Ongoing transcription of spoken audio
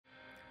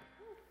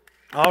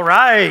All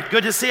right,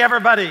 good to see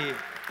everybody.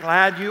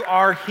 Glad you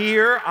are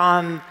here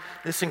on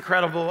this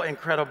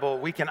incredible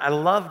weekend. I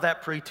love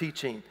that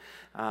pre-teaching.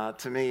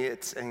 To me,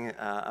 it's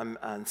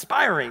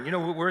inspiring. You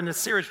know, we're in this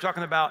series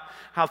talking about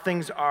how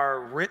things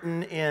are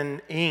written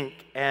in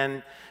ink,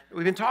 and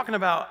we've been talking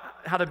about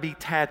how to be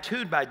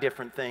tattooed by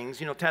different things.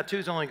 You know,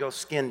 tattoos only go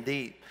skin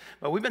deep,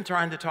 but we've been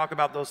trying to talk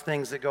about those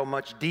things that go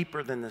much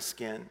deeper than the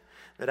skin,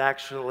 that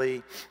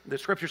actually, the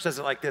scripture says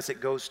it like this, it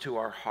goes to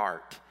our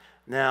heart.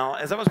 Now,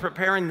 as I was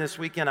preparing this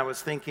weekend, I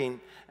was thinking,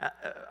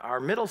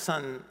 our middle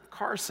son,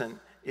 Carson,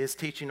 is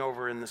teaching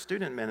over in the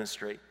student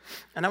ministry.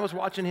 And I was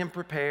watching him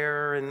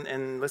prepare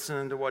and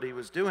listening to what he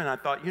was doing. I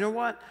thought, you know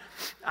what?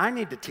 I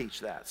need to teach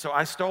that. So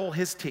I stole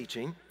his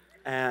teaching,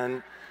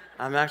 and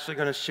I'm actually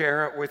going to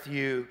share it with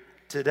you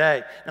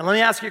today. Now, let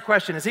me ask you a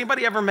question. Has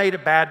anybody ever made a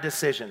bad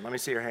decision? Let me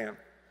see your hand.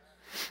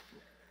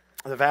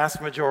 The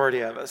vast majority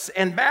of us.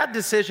 And bad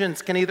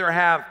decisions can either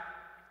have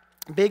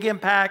big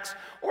impacts,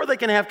 or they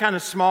can have kind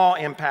of small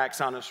impacts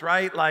on us,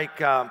 right? Like,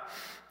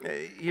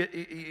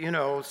 you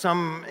know,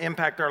 some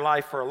impact our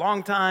life for a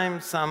long time,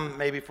 some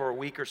maybe for a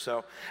week or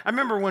so. I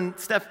remember when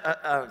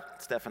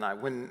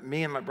when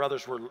me and my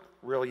brothers were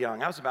real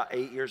young. I was about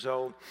 8 years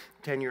old,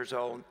 10 years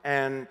old,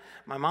 and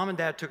my mom and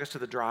dad took us to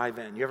the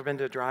drive-in. You ever been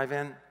to a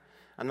drive-in?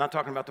 I'm not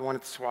talking about the one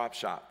at the swap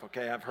shop,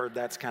 okay? I've heard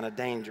that's kind of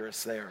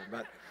dangerous there,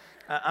 but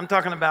I'm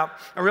talking about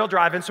a real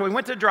drive-in. So we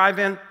went to a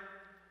drive-in.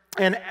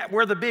 And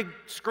where the big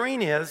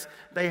screen is,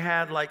 they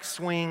had like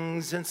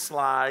swings and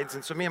slides.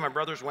 And so me and my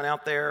brothers went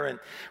out there and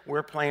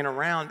we're playing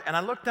around. And I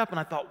looked up and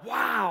I thought,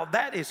 wow,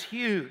 that is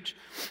huge.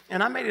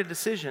 And I made a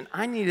decision.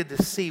 I needed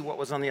to see what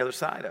was on the other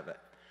side of it.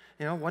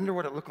 You know, wonder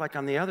what it looked like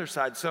on the other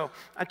side. So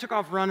I took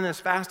off running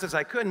as fast as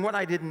I could. And what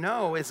I didn't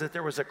know is that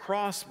there was a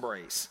cross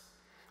brace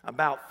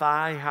about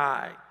thigh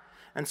high.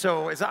 And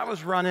so as I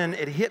was running,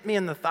 it hit me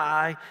in the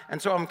thigh.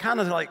 And so I'm kind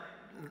of like,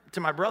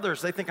 to my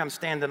brothers, they think I'm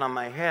standing on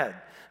my head,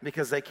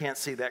 because they can't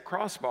see that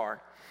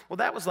crossbar. Well,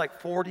 that was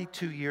like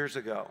 42 years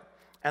ago,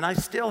 and I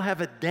still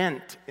have a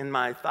dent in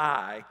my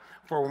thigh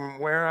from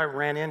where I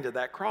ran into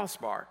that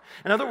crossbar.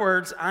 In other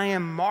words, I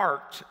am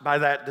marked by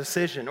that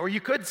decision. Or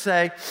you could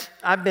say,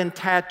 I've been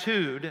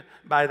tattooed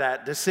by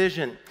that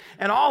decision.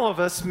 And all of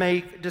us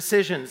make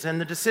decisions,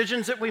 and the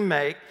decisions that we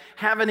make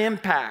have an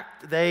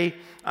impact. They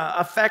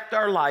affect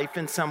our life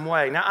in some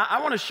way. Now, I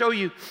want to show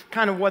you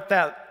kind of what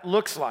that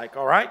looks like,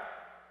 all right?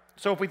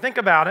 So if we think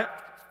about it,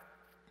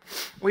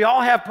 we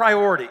all have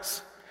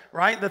priorities,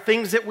 right? The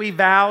things that we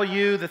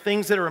value, the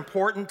things that are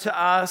important to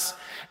us,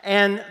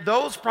 and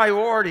those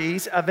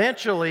priorities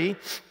eventually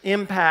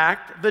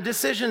impact the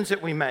decisions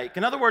that we make.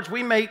 In other words,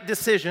 we make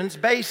decisions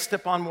based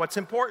upon what's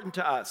important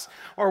to us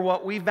or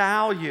what we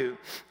value.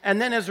 And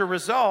then as a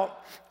result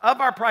of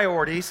our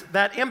priorities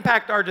that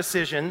impact our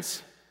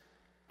decisions,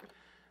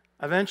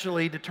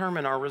 eventually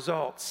determine our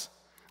results.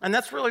 And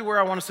that's really where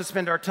I want us to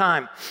spend our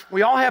time.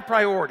 We all have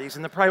priorities,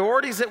 and the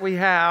priorities that we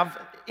have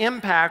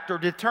impact or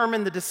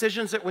determine the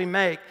decisions that we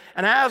make,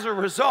 and as a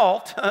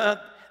result,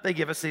 they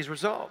give us these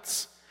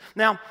results.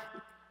 Now,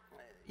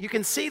 you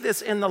can see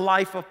this in the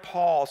life of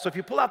Paul. So if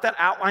you pull out that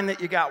outline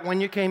that you got when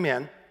you came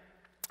in,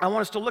 I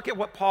want us to look at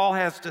what Paul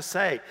has to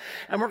say.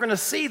 And we're going to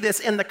see this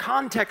in the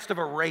context of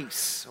a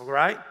race, all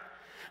right?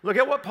 Look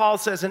at what Paul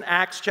says in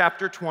Acts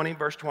chapter 20,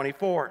 verse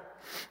 24.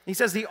 He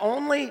says, the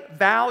only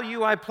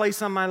value I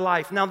place on my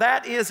life. Now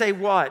that is a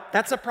what?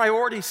 That's a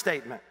priority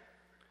statement.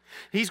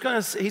 He's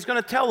going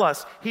to tell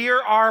us, here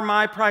are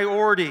my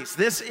priorities.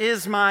 This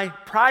is my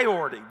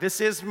priority.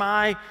 This is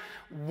my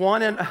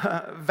one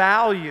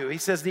value. He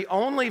says, the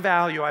only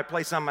value I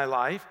place on my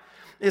life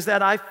is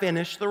that I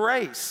finish the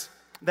race,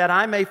 that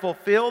I may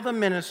fulfill the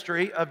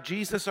ministry of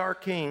Jesus our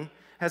King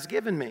has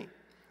given me,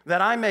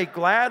 that I may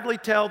gladly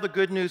tell the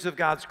good news of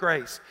God's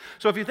grace.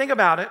 So if you think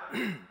about it,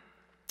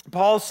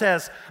 Paul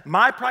says,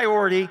 my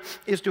priority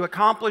is to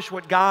accomplish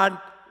what God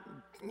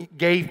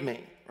gave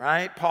me.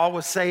 Right? Paul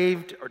was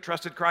saved or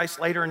trusted Christ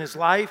later in his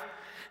life,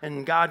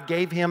 and God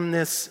gave him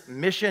this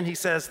mission. He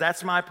says,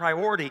 that's my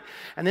priority.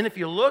 And then if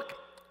you look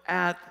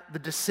at the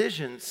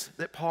decisions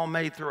that Paul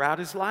made throughout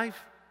his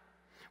life,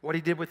 what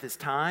he did with his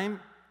time,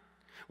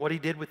 what he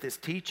did with his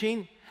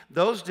teaching,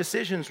 those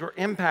decisions were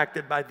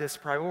impacted by this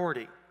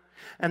priority.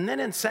 And then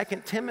in 2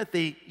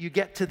 Timothy, you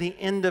get to the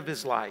end of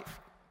his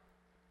life.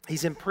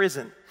 He's in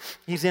prison.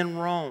 He's in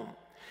Rome.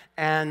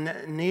 And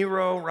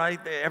Nero, right,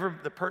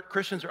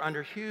 Christians are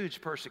under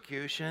huge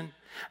persecution.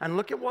 And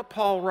look at what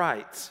Paul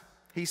writes.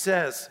 He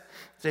says,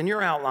 it's in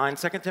your outline,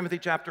 2 Timothy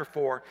chapter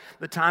 4,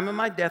 the time of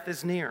my death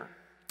is near.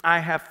 I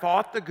have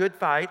fought the good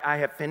fight, I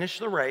have finished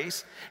the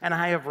race, and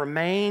I have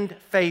remained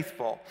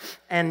faithful.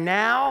 And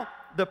now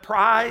the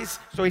prize,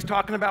 so he's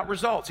talking about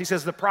results. He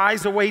says, the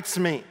prize awaits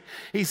me.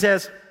 He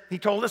says, he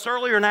told us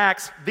earlier in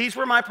Acts, these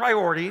were my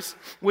priorities,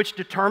 which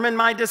determined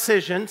my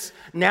decisions.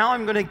 Now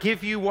I'm going to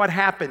give you what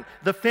happened,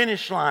 the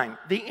finish line,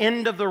 the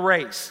end of the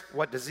race.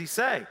 What does he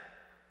say?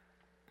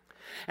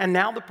 And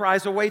now the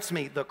prize awaits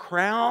me, the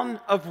crown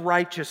of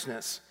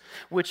righteousness,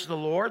 which the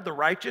Lord, the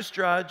righteous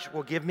judge,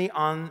 will give me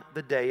on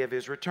the day of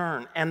his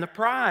return. And the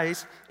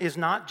prize is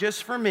not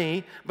just for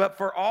me, but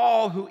for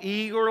all who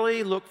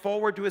eagerly look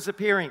forward to his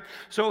appearing.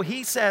 So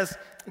he says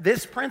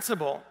this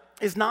principle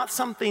is not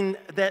something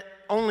that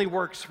only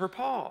works for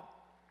Paul.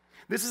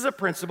 This is a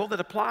principle that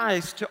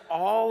applies to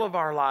all of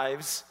our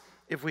lives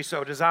if we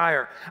so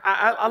desire.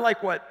 I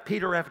like what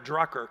Peter F.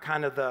 Drucker,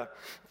 kind of the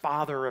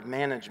father of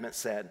management,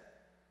 said.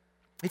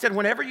 He said,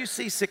 whenever you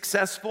see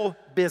successful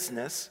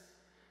business,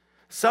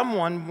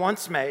 someone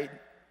once made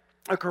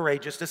a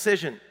courageous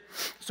decision.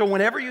 So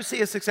whenever you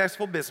see a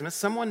successful business,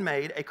 someone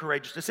made a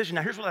courageous decision.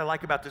 Now, here's what I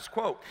like about this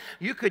quote.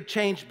 You could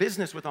change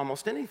business with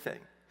almost anything.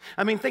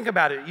 I mean, think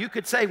about it. You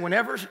could say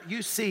whenever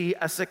you see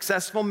a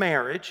successful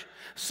marriage,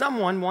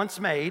 someone once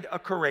made a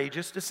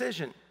courageous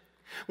decision.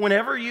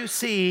 Whenever you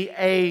see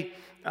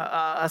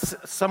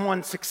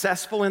someone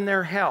successful in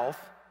their health,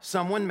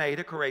 someone made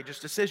a courageous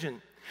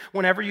decision.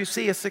 Whenever you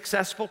see a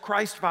successful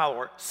Christ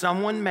follower,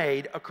 someone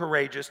made a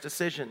courageous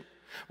decision.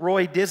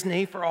 Roy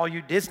Disney, for all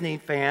you Disney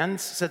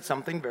fans, said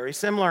something very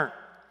similar.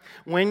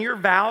 When your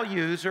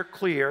values are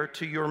clear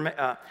to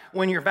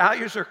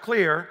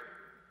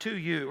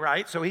you,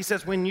 right? So he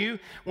says when you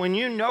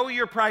know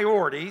your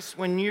priorities,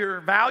 when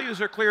your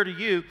values are clear to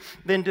you,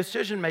 then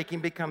decision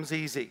making becomes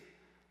easy.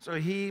 So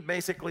he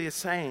basically is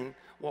saying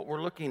what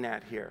we're looking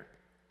at here.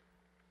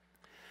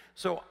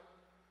 So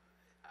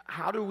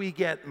how do we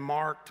get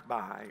marked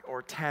by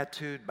or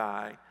tattooed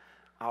by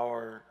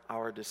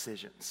our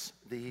decisions,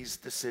 these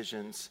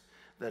decisions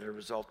that are a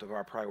result of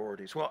our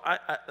priorities? Well, I'm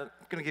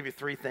going to give you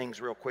 3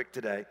 things real quick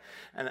today,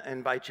 and I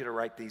invite you to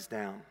write these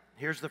down.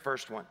 Here's the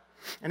first one,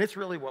 and it's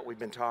really what we've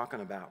been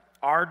talking about.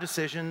 Our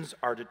decisions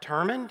are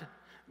determined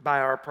by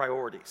our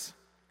priorities.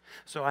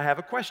 So I have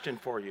a question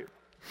for you.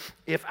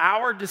 If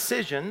our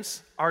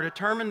decisions are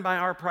determined by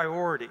our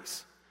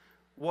priorities,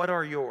 what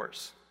are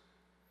yours?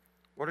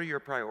 What are your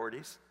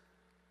priorities?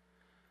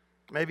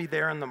 Maybe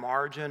there in the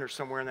margin or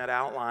somewhere in that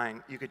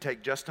outline, you could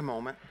take just a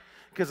moment,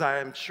 because I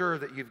am sure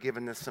that you've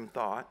given this some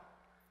thought.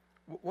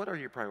 What are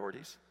your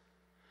priorities?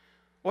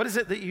 What is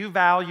it that you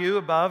value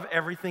above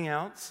everything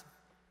else?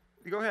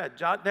 Go ahead,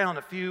 jot down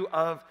a few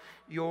of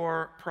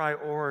your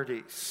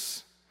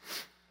priorities.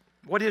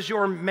 What is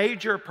your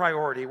major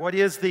priority? What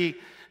is the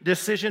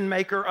decision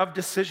maker of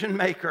decision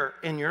maker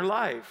in your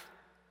life?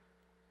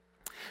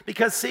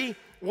 Because see,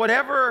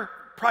 whatever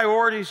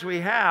priorities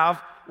we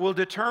have will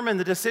determine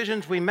the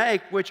decisions we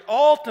make, which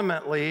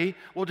ultimately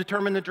will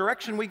determine the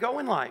direction we go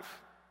in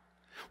life.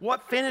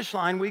 What finish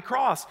line we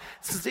cross.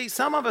 See,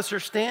 some of us are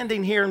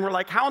standing here and we're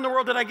like, how in the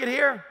world did I get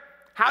here?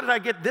 How did I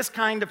get this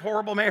kind of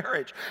horrible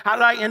marriage? How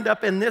did I end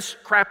up in this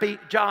crappy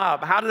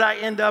job? How did I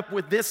end up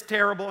with this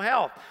terrible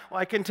health? Well,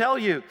 I can tell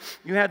you,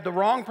 you had the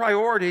wrong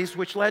priorities,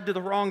 which led to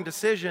the wrong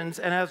decisions,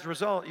 and as a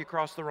result, you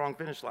crossed the wrong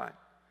finish line.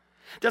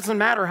 It doesn't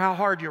matter how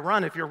hard you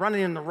run. If you're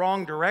running in the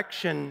wrong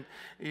direction,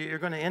 you're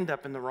going to end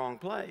up in the wrong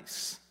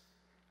place.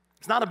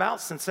 It's not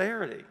about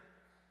sincerity.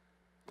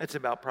 It's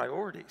about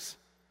priorities.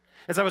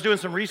 As I was doing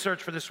some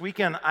research for this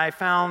weekend, I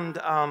found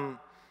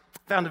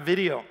a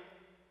video,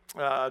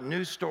 a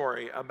news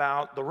story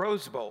about the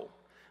Rose Bowl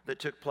that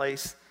took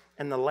place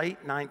in the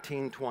late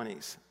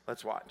 1920s.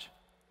 Let's watch.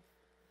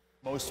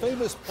 Most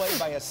famous play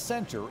by a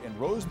center in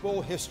Rose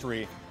Bowl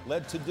history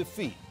led to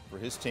defeat for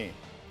his team.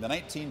 In the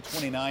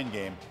 1929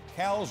 game,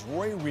 Cal's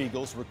Roy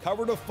Riegels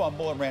recovered a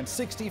fumble and ran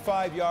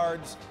 65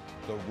 yards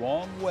the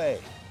wrong way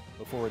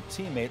before a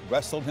teammate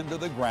wrestled him to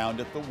the ground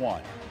at the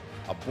 1.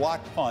 A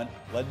block punt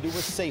led to a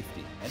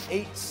safety, an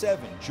 8-7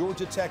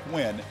 Georgia Tech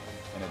win,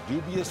 and a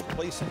dubious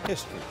place in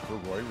history for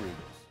Roy Riegels.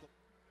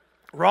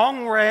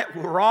 Wrong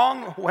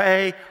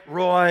way,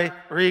 Roy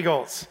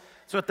Riegels.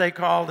 That's what they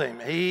called him.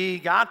 He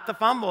got the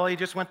fumble, he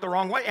just went the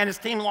wrong way, and his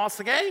team lost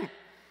the game.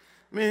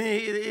 I mean,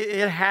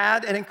 it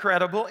had an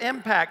incredible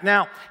impact.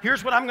 Now,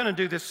 here's what I'm going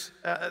to do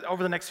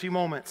over the next few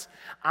moments.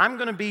 I'm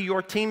going to be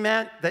your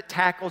teammate that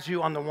tackles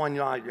you on the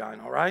 1-yard line,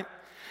 all right?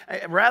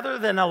 Rather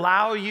than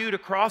allow you to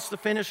cross the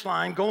finish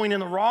line going in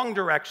the wrong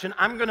direction,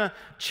 I'm going to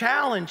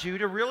challenge you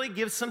to really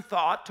give some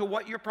thought to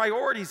what your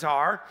priorities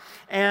are,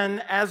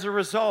 and as a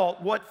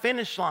result, what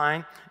finish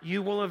line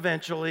you will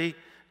eventually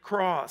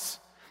cross.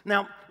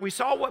 Now, we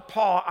saw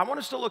I want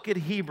us to look at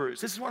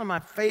Hebrews. This is one of my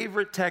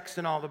favorite texts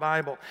in all the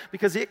Bible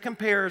because it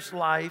compares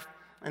life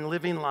and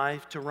living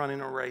life to running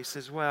a race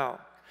as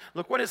well.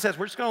 Look what it says.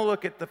 We're just going to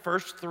look at the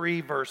first 3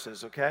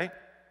 verses, okay?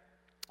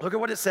 Look at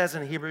what it says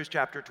in Hebrews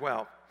chapter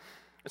 12.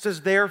 It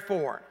says,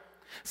 therefore,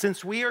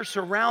 since we are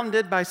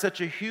surrounded by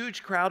such a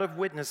huge crowd of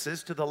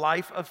witnesses to the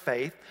life of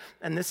faith,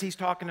 and this he's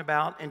talking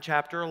about in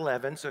chapter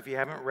 11, so if you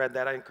haven't read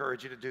that, I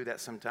encourage you to do that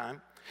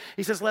sometime.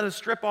 He says, let us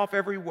strip off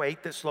every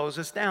weight that slows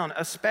us down,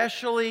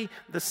 especially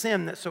the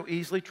sin that so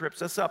easily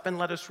trips us up, and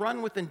let us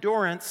run with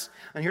endurance,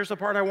 and here's the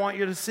part I want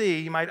you to see,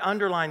 you might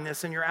underline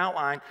this in your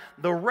outline,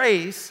 the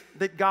race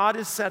that God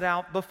has set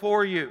out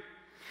before you.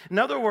 In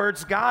other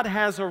words, God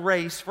has a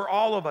race for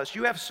all of us.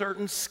 You have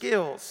certain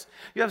skills.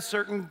 You have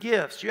certain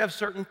gifts. You have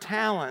certain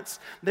talents.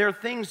 There are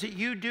things that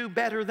you do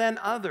better than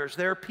others.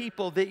 There are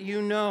people that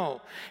you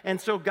know.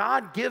 And so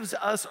God gives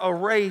us a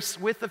race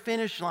with the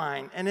finish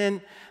line. And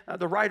then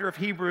the writer of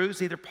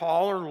Hebrews, either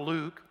Paul or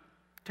Luke,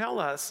 tell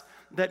us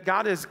that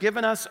God has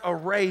given us a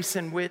race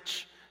in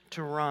which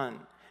to run.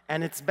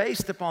 And it's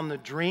based upon the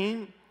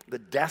dream, the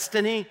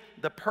destiny,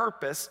 the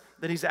purpose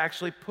that He's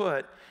actually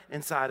put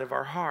inside of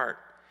our heart.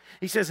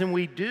 He says, and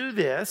we do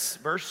this,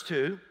 verse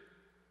 2,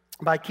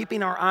 by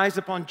keeping our eyes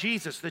upon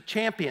Jesus, the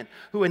champion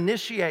who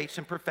initiates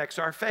and perfects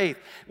our faith.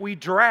 We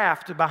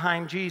draft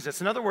behind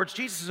Jesus. In other words,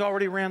 Jesus has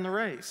already ran the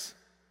race.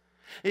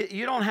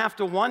 You don't have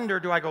to wonder,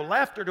 do I go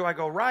left or do I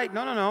go right?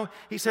 No.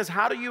 He says,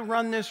 how do you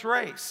run this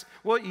race?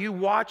 Well, you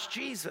watch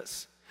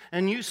Jesus.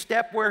 And you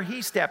step where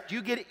He stepped.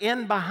 You get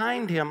in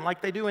behind Him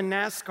like they do in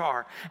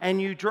NASCAR, and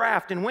you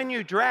draft. And when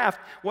you draft,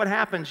 what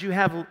happens? You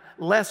have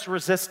less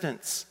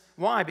resistance.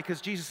 Why?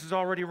 Because Jesus has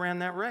already ran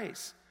that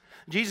race.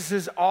 Jesus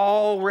has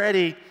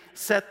already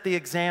set the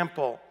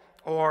example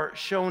or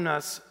shown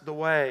us the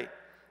way.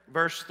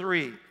 Verse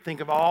 3, think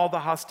of all the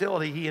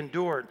hostility He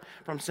endured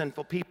from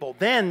sinful people.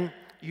 Then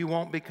you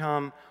won't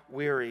become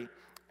weary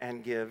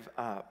and give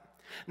up.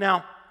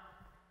 Now,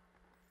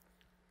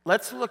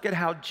 let's look at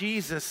how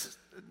Jesus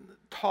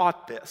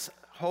taught this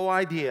whole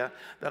idea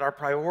that our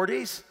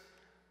priorities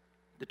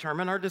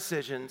determine our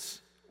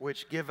decisions,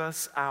 which give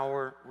us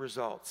our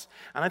results.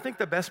 And I think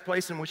the best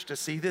place in which to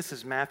see this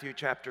is Matthew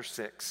chapter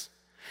 6.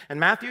 In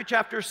Matthew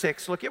chapter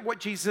 6, look at what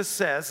Jesus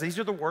says. These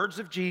are the words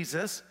of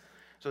Jesus.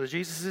 So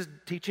Jesus is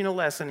teaching a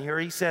lesson here.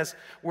 He says,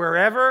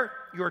 wherever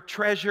your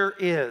treasure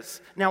is.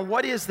 Now,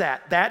 what is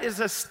that? That is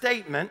a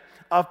statement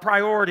of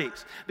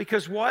priorities.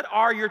 Because what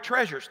are your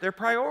treasures? They're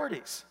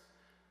priorities.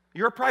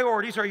 Your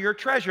priorities are your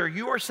treasure.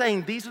 You are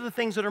saying, these are the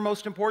things that are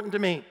most important to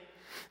me.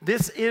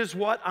 This is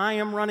what I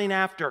am running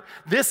after.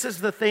 This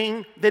is the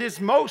thing that is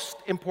most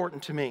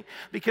important to me.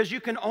 Because you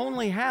can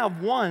only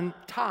have one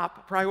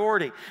top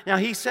priority. Now,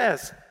 he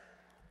says,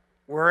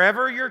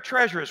 wherever your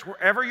treasure is,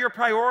 wherever your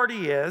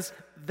priority is,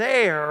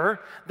 there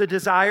the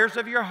desires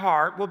of your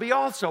heart will be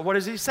also. What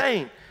is he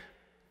saying?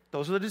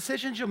 Those are the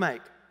decisions you'll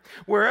make.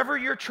 Wherever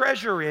your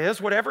treasure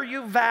is, whatever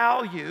you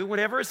value,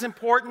 whatever is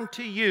important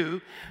to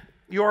you,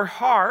 your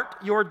heart,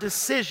 your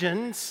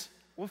decisions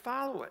will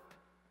follow it.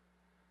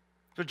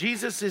 So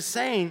Jesus is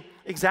saying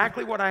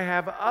exactly what I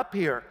have up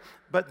here.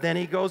 But then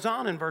he goes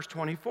on in verse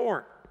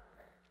 24.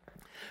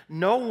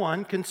 No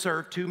one can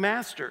serve two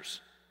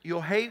masters.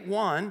 You'll hate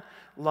one,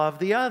 love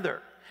the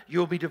other.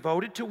 You'll be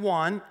devoted to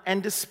one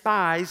and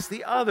despise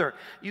the other.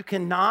 You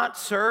cannot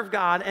serve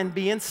God and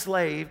be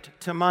enslaved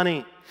to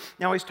money.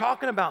 Now he's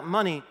talking about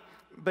money,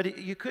 but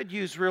you could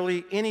use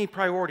really any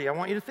priority. I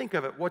want you to think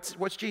of it.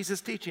 What's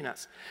Jesus teaching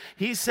us?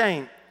 He's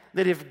saying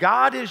that if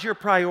God is your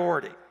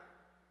priority,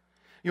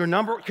 your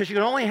number, because you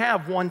can only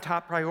have one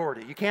top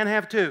priority. You can't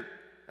have two.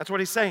 That's what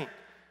he's saying.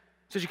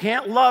 He says you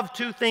can't love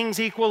two things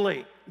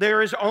equally.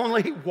 There is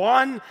only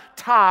one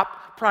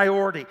top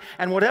priority.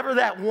 And whatever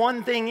that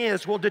one thing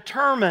is will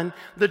determine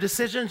the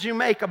decisions you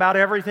make about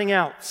everything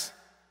else.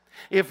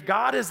 If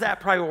God is that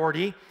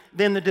priority,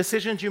 then the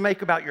decisions you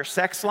make about your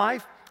sex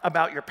life,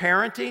 about your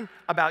parenting,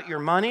 about your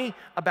money,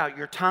 about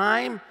your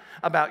time,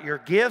 about your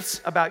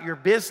gifts, about your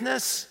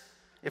business,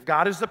 if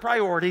God is the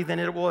priority, then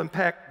it will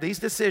impact these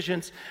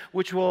decisions,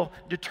 which will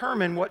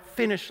determine what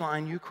finish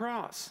line you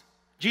cross.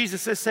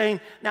 Jesus is saying,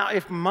 now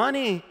if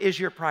money is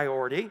your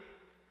priority,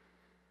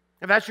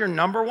 if that's your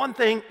number one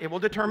thing, it will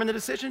determine the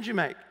decisions you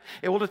make.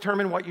 It will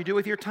determine what you do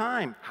with your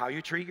time, how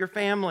you treat your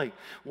family,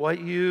 what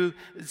you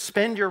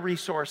spend your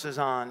resources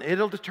on.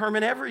 It'll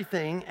determine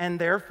everything, and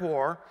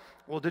therefore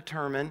will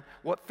determine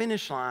what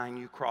finish line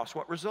you cross,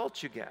 what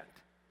results you get.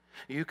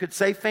 You could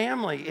say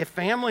family. If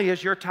family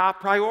is your top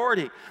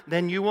priority,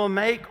 then you will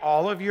make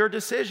all of your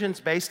decisions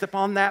based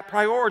upon that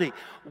priority.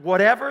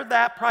 Whatever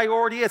that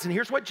priority is, and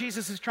here's what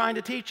Jesus is trying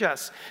to teach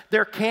us.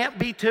 There can't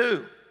be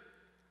two.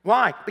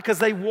 Why? Because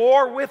they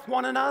war with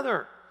one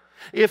another.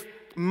 If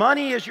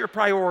money is your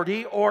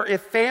priority, or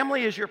if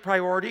family is your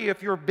priority,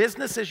 if your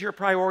business is your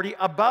priority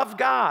above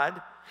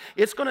God,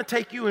 it's going to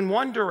take you in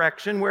one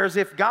direction, whereas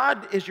if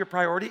God is your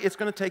priority, it's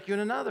going to take you in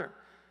another.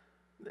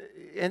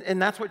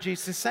 And that's what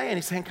Jesus is saying.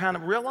 He's saying kind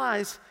of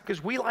realize,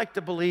 because we like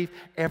to believe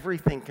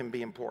everything can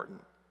be important.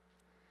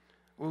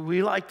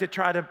 We like to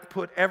try to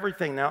put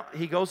everything. Now,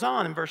 he goes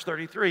on in verse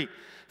 33.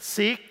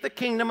 Seek the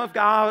kingdom of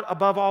God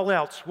above all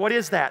else. What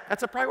is that?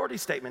 That's a priority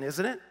statement,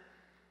 isn't it?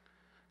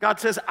 God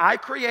says, I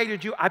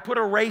created you. I put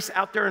a race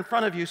out there in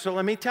front of you. So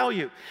let me tell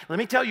you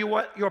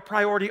what your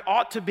priority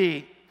ought to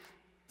be.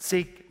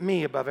 Seek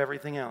me above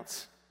everything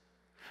else.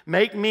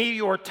 Make me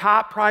your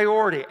top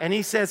priority. And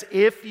he says,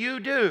 if you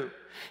do,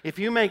 if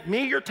you make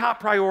me your top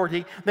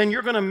priority, then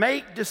you're going to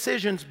make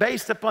decisions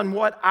based upon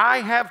what I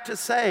have to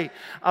say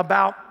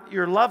about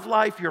your love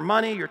life, your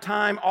money, your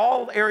time,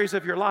 all areas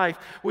of your life,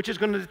 which is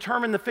going to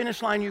determine the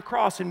finish line you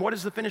cross. And what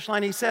is the finish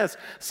line? He says,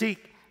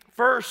 seek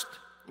first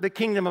the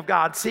kingdom of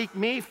God. Seek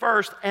me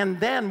first, and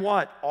then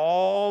what?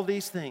 All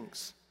these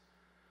things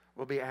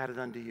will be added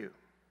unto you.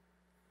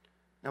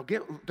 Now,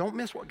 don't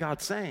miss what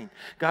God's saying.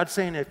 God's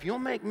saying, if you'll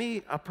make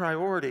me a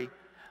priority,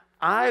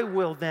 I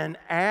will then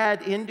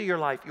add into your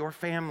life your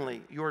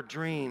family, your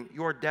dream,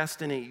 your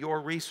destiny,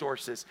 your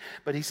resources.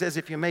 But he says,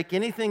 if you make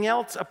anything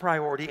else a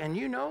priority, and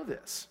you know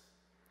this,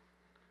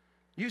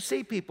 you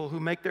see people who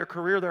make their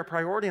career their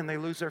priority and they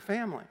lose their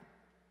family.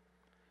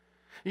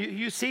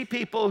 You see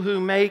people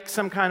who make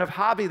some kind of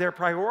hobby their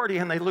priority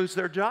and they lose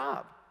their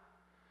job.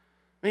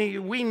 I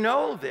mean, we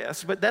know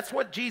this, but that's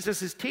what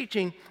Jesus is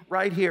teaching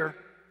right here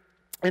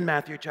in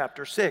Matthew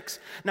chapter 6.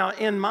 Now,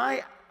 in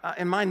my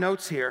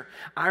notes here,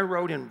 I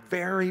wrote in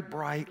very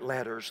bright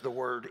letters the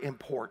word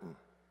important,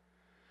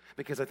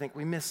 because I think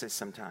we miss this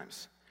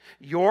sometimes.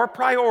 Your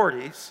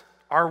priorities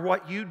are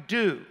what you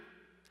do,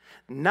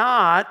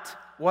 not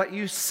what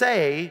you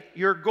say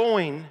you're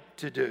going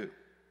to do.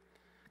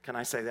 Can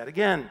I say that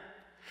again?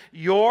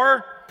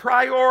 Your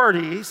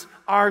priorities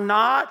are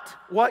not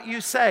what you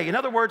say. In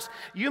other words,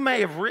 you may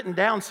have written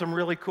down some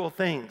really cool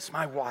things.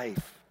 My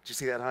wife. Did you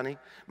see that, honey?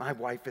 My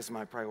wife is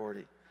my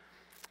priority.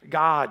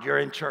 God, you're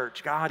in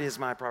church. God is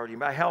my priority.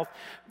 My health.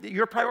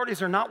 Your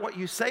priorities are not what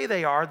you say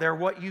they are. They're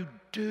what you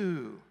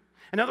do.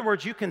 In other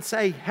words, you can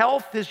say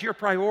health is your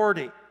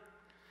priority.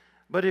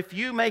 But if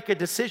you make a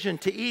decision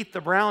to eat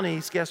the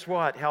brownies, guess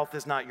what? Health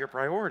is not your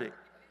priority.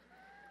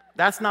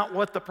 That's not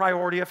what the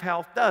priority of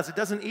health does. It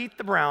doesn't eat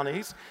the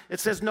brownies. It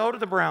says no to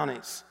the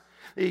brownies.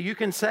 You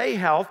can say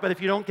health, but if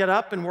you don't get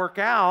up and work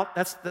out,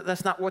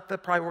 that's not what the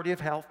priority of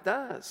health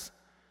does.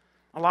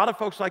 A lot of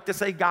folks like to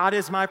say, God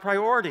is my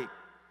priority,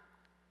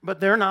 but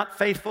they're not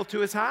faithful to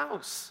his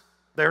house.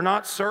 They're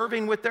not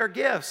serving with their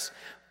gifts.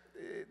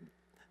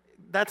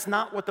 That's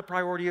not what the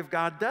priority of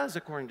God does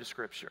according to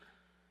Scripture.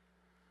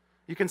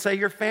 You can say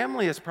your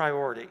family is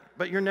priority,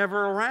 but you're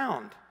never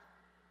around.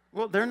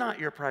 Well, they're not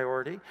your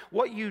priority.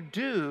 What you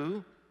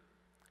do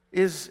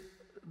is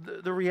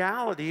the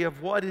reality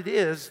of what it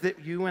is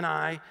that you and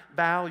I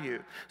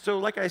value. So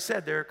like I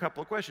said, there are a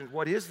couple of questions.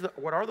 What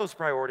are those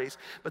priorities?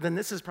 But then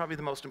this is probably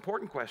the most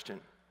important question.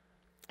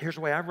 Here's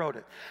the way I wrote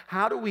it.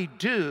 How do we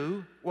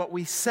do what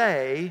we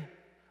say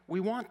we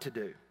want to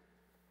do?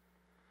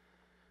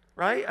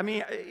 Right? I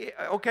mean,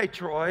 okay,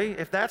 Troy,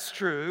 if that's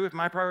true, if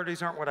my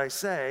priorities aren't what I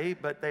say,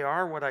 but they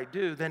are what I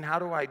do, then how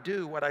do I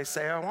do what I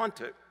say I want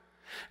to?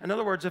 In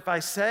other words, if I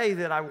say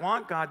that I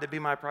want God to be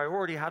my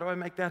priority, how do I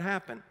make that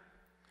happen?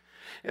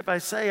 If I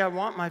say I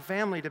want my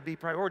family to be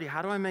priority,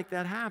 how do I make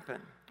that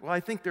happen? Well, I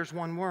think there's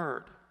one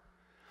word,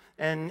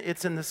 and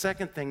it's in the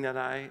second thing that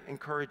I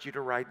encourage you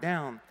to write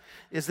down,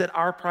 is that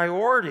our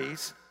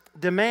priorities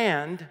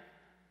demand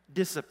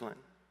discipline.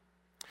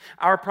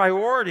 Our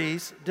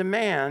priorities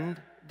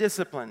demand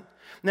discipline.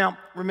 Now,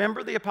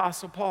 remember the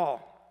Apostle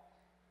Paul.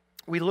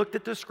 We looked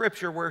at the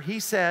scripture where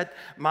he said,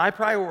 my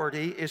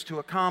priority is to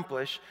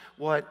accomplish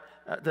what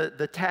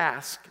the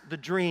task, the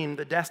dream,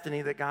 the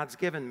destiny that God's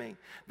given me.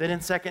 Then in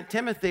 2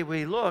 Timothy,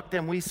 we looked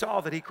and we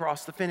saw that he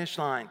crossed the finish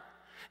line.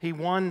 He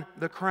won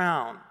the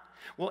crown.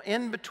 Well,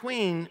 in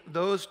between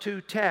those two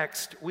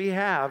texts, we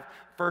have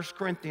 1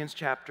 Corinthians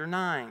chapter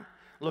 9.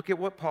 Look at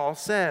what Paul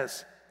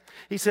says.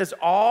 He says,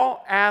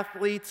 all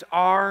athletes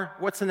are,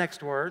 what's the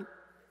next word?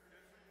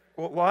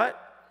 What?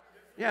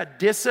 Yeah,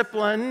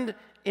 disciplined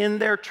in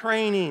their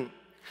training.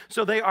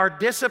 So they are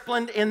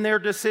disciplined in their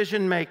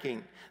decision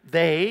making.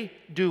 They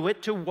do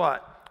it to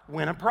what?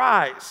 Win a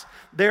prize.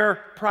 Their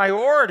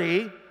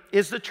priority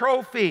is the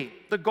trophy,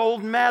 the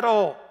gold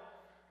medal,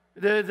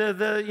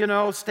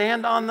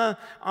 stand on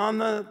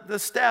the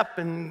step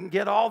and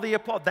get all the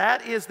applause.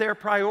 That is their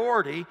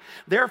priority.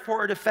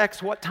 Therefore, it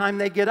affects what time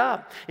they get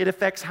up. It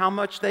affects how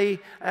much they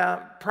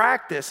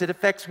practice. It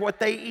affects what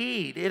they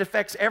eat. It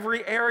affects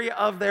every area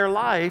of their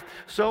life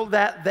so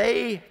that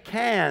they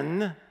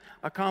can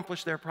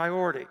accomplish their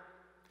priority.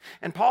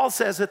 And Paul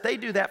says that they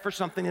do that for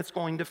something that's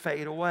going to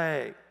fade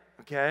away,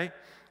 okay?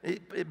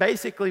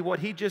 Basically, what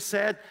he just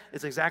said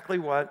is exactly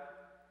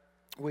what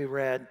we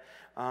read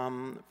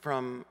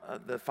from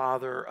the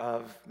father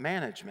of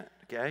management,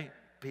 okay,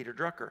 Peter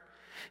Drucker.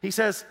 He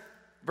says,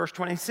 verse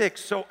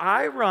 26, so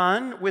I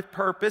run with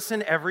purpose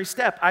in every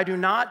step. I do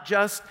not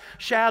just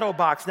shadow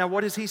box. Now,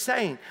 what is he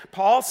saying?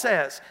 Paul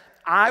says,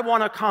 I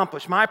want to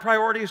accomplish. My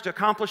priority is to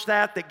accomplish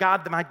that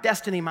God, my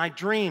destiny, my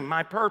dream,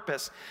 my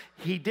purpose.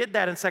 He did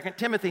that in 2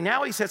 Timothy.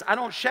 Now he says, I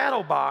don't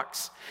shadow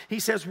box. He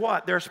says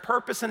what? There's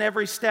purpose in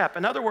every step.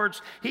 In other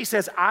words, he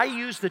says, I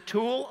use the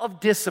tool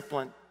of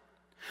discipline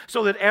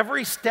so that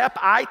every step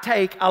I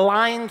take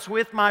aligns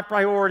with my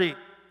priority.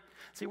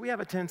 See, we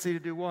have a tendency to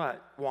do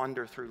what?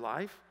 Wander through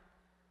life.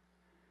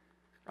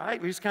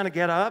 Right? We just kind of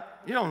get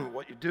up. You don't know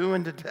what you're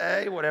doing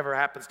today, whatever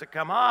happens to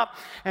come up.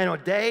 And a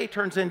day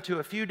turns into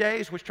a few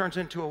days, which turns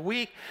into a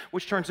week,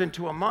 which turns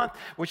into a month,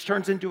 which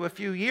turns into a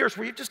few years,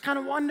 where you just kind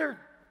of wonder.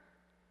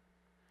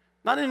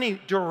 Not any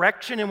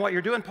direction in what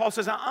you're doing. Paul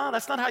says,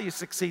 that's not how you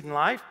succeed in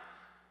life.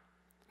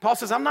 Paul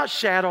says, I'm not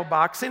shadow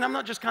boxing. I'm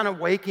not just kind of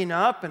waking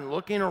up and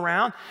looking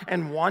around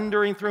and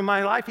wandering through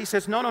my life. He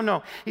says,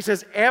 no. He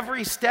says,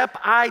 every step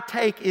I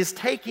take is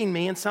taking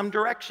me in some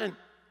direction.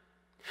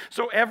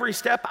 So every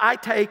step I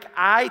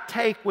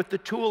take with the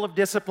tool of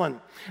discipline.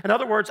 In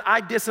other words,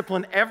 I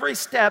discipline every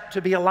step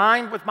to be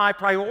aligned with my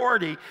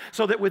priority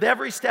so that with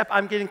every step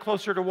I'm getting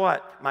closer to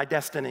what? My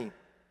destiny,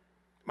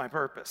 my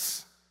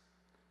purpose.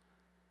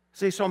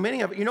 See, so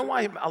many of you know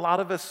why a lot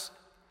of us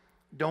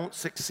don't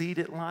succeed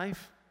at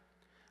life?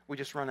 We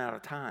just run out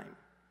of time.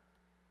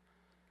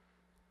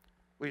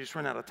 We just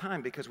run out of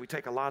time because we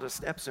take a lot of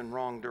steps in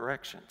wrong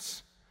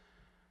directions.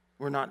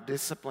 We're not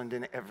disciplined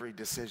in every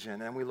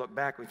decision. And we look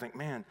back, we think,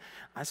 man,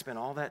 I spent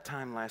all that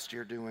time last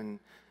year doing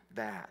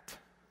that.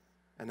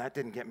 And that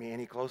didn't get me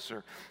any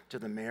closer to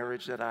the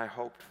marriage that I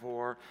hoped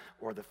for,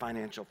 or the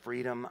financial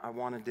freedom I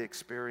wanted to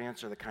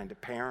experience, or the kind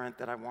of parent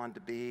that I wanted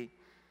to be,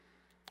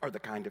 or the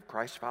kind of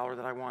Christ follower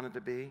that I wanted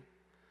to be.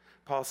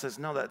 Paul says,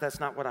 no, that's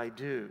not what I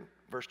do.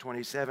 Verse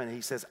 27,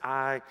 he says,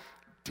 I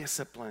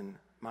discipline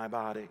my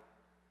body.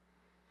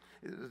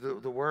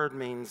 The word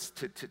means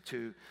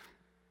to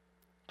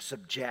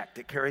subject.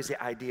 It carries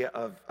the idea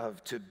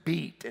of to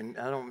beat, and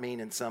I don't mean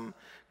in some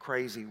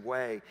crazy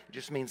way. It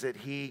just means that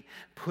he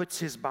puts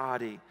his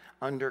body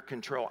under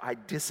control. I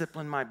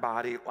discipline my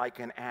body like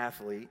an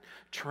athlete,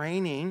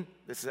 training,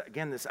 this is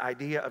again this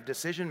idea of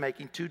decision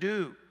making to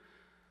do.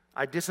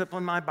 I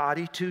discipline my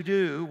body to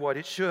do what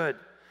it should.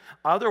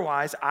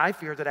 Otherwise, I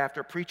fear that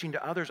after preaching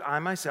to others, I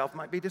myself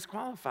might be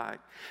disqualified.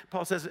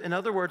 Paul says, in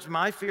other words,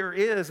 my fear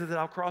is that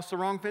I'll cross the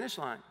wrong finish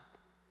line.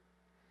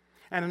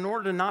 And in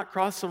order to not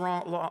cross the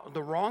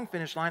wrong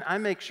finish line, I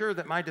make sure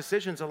that my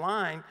decisions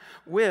align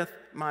with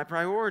my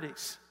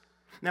priorities.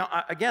 Now,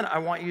 again, I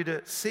want you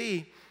to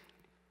see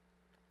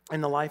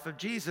in the life of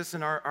Jesus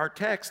in our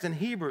text in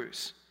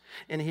Hebrews.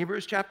 In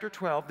Hebrews chapter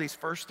 12, these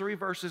first 3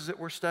 verses that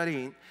we're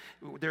studying,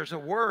 there's a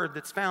word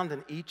that's found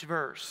in each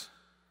verse.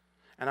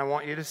 And I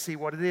want you to see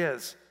what it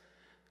is.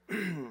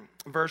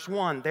 Verse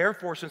 1,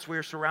 therefore, since we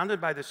are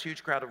surrounded by this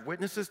huge crowd of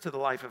witnesses to the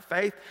life of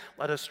faith,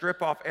 let us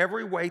strip off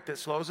every weight that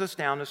slows us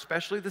down,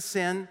 especially the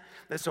sin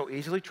that so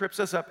easily trips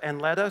us up,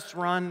 and let us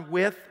run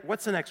with,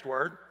 what's the next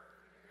word?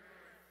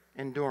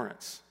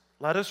 Endurance.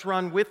 Let us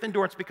run with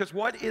endurance, because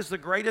what is the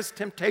greatest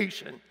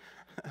temptation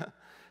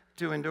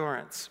to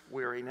endurance?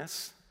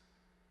 Weariness.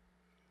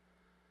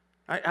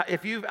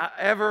 If you've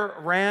ever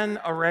ran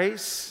a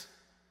race,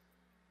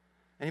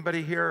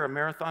 anybody here a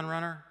marathon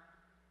runner?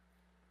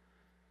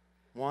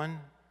 1,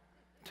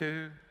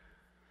 2,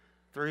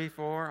 3,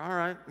 4. All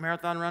right,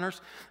 marathon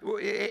runners.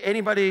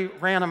 Anybody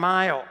ran a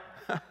mile?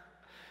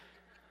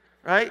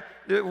 Right?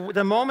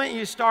 The moment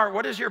you start,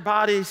 what does your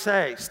body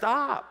say?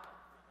 Stop.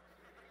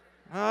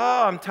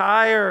 Oh, I'm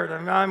tired.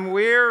 I'm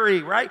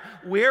weary, right?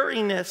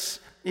 Weariness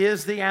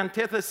is the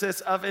antithesis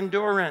of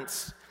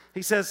endurance.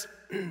 He says,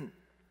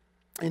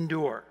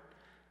 endure.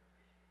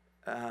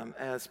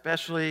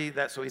 Especially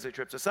that so easily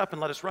trips us up,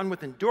 and let us run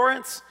with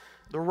endurance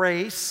the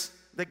race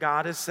that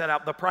God has set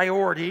out, the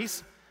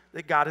priorities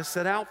that God has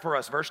set out for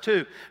us. Verse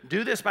 2,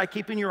 do this by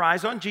keeping your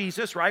eyes on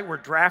Jesus, right? We're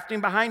drafting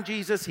behind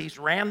Jesus. He's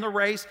ran the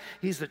race.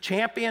 He's the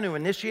champion who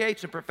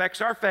initiates and perfects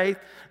our faith.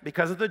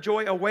 Because of the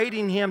joy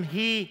awaiting him,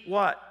 he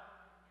what?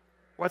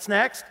 What's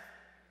next?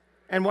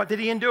 And what did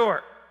he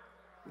endure?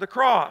 The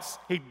cross.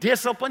 He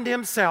disciplined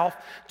himself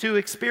to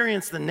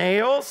experience the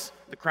nails,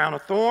 the crown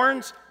of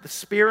thorns, the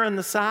spear in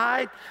the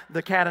side,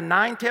 the cat of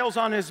 9 tails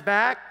on his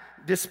back,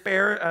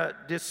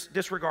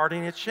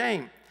 disregarding its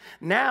shame.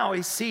 Now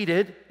he's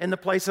seated in the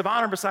place of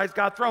honor beside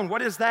God's throne.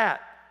 What is that?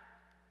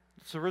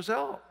 It's a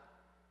result.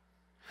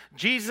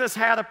 Jesus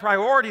had a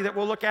priority that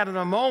we'll look at in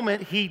a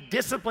moment. He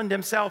disciplined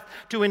himself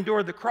to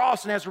endure the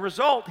cross, and as a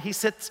result, he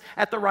sits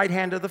at the right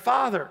hand of the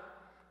Father.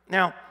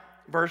 Now,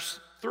 verse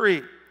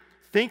 3,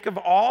 think of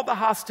all the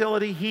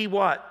hostility he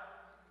what?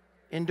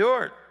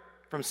 Endured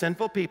from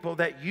sinful people,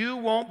 that you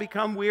won't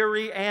become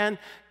weary and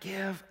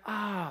give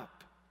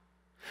up.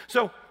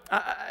 So,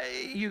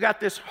 you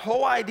got this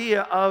whole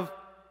idea of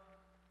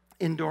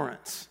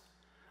endurance,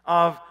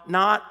 of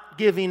not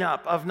giving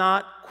up, of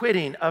not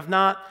quitting, of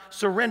not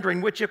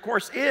surrendering, which of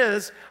course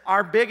is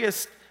our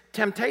biggest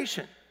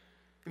temptation.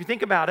 If you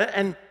think about it,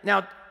 and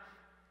now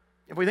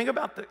if we think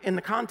about in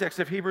the context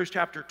of Hebrews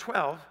chapter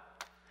 12,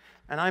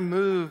 and I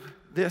move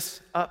this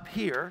up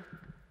here,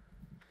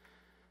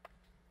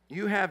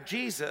 you have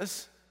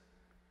Jesus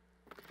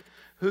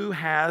who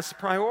has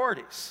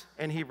priorities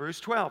in Hebrews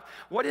 12.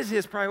 What is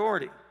his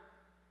priority?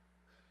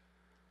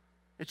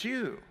 It's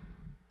you.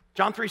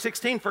 John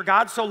 3:16, for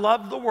God so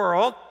loved the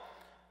world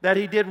that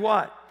he did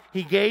what?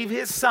 He gave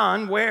his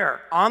son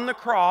where? On the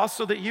cross,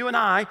 so that you and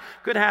I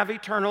could have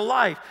eternal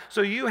life.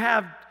 So you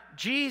have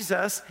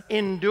Jesus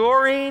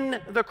enduring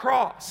the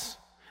cross.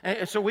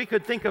 And so we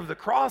could think of the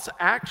cross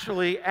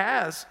actually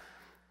as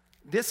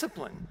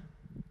discipline,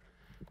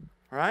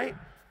 right?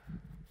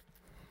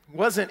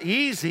 Wasn't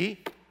easy.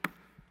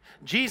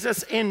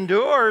 Jesus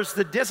endures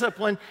the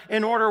discipline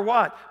in order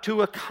what?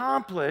 To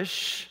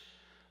accomplish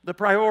the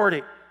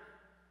priority.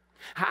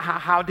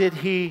 How did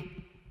he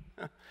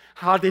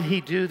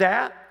do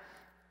that?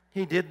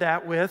 He did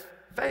that with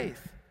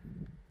faith.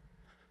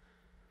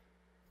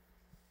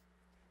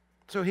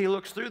 So he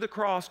looks through the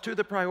cross to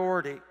the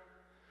priority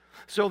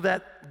so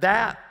that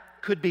that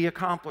could be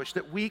accomplished,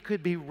 that we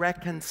could be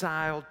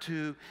reconciled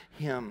to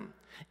him.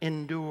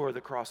 Endure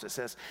the cross, it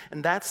says.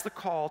 And that's the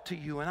call to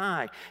you and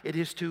I. It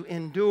is to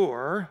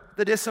endure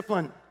the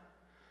discipline.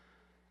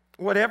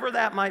 Whatever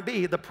that might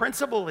be. The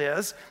principle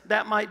is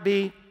that might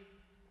be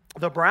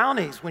the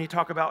brownies when you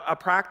talk about a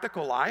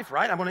practical life,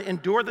 right? I'm going to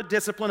endure the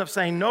discipline of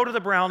saying no to the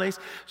brownies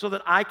so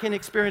that I can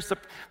experience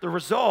the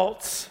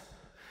results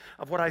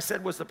of what I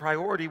said was the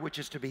priority, which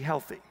is to be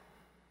healthy.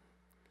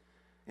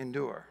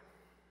 Endure.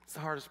 It's the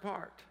hardest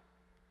part.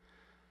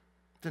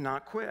 To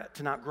not quit,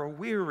 to not grow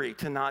weary,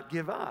 to not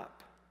give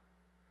up.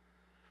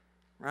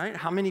 Right?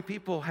 How many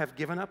people have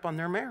given up on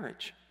their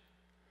marriage?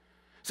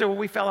 So, well,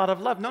 we fell out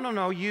of love.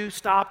 No. You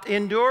stopped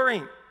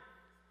enduring.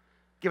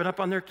 Giving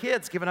up on their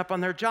kids, giving up on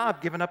their job,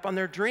 giving up on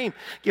their dream,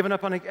 giving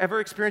up on ever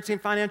experiencing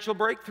financial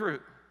breakthrough.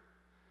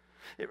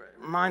 It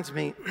reminds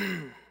me,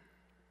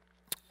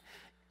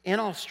 in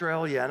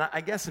Australia, and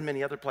I guess in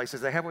many other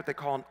places, they have what they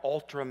call an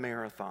ultra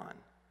marathon.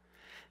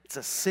 It's a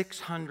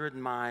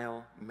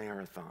 600-mile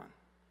marathon.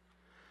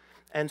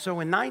 And so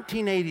in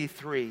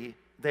 1983,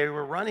 they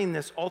were running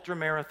this ultra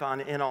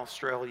marathon in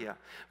Australia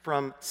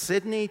from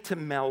Sydney to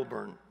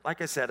Melbourne, like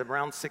I said,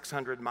 around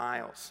 600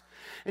 miles.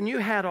 And you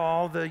had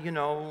all the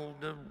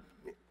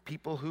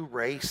people who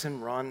race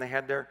and run. They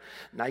had their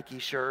Nike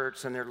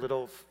shirts and their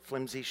little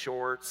flimsy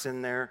shorts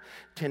and their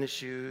tennis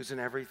shoes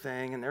and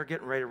everything, and they're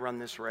getting ready to run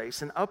this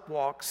race. And up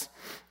walks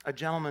a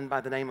gentleman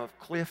by the name of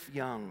Cliff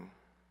Young.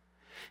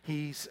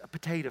 He's a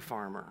potato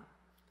farmer.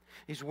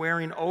 He's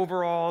wearing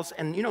overalls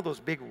and you know those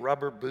big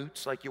rubber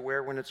boots like you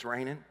wear when it's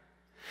raining?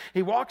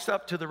 He walks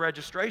up to the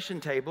registration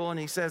table and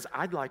he says,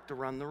 "I'd like to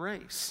run the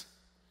race."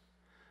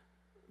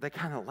 They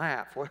kind of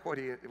laugh. What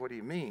do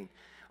you mean?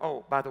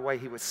 Oh, by the way,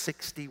 he was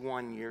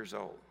 61 years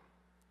old.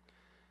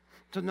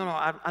 So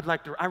I'd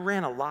like to. I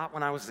ran a lot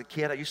when I was a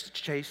kid. I used to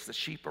chase the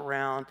sheep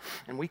around,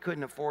 and we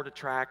couldn't afford a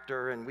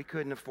tractor, and we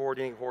couldn't afford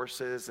any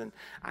horses, and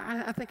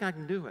I think I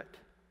can do it.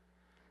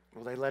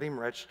 Well, they let him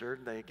register.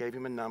 They gave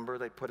him a number.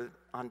 They put it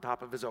on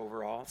top of his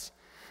overalls.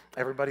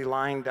 Everybody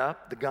lined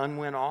up. The gun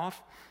went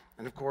off.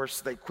 And, of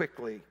course, they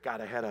quickly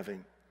got ahead of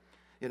him.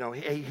 You know,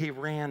 he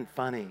ran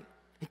funny.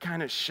 He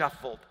kind of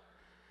shuffled.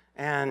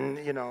 And,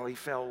 you know, he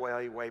fell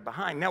way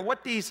behind. Now,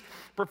 what these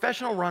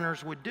professional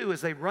runners would do is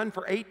they'd run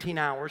for 18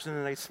 hours and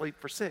then they'd sleep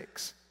for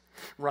 6.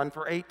 Run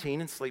for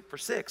 18 and sleep for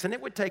 6. And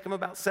it would take them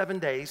about 7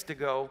 days to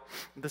go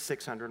the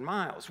 600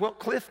 miles. Well,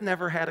 Cliff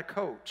never had a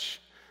coach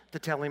to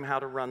tell him how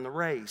to run the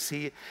race.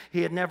 He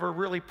had never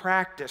really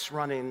practiced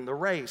running the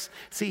race.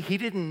 See, he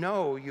didn't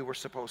know you were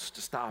supposed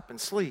to stop and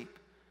sleep.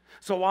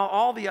 So while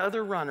all the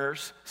other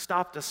runners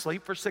stopped to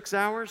sleep for 6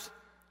 hours,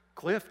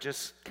 Cliff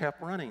just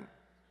kept running.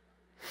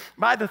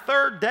 By the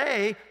third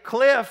day,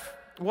 Cliff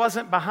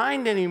wasn't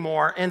behind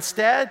anymore.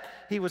 Instead,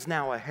 he was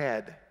now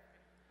ahead.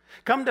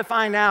 Come to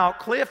find out,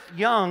 Cliff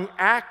Young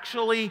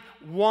actually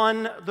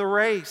won the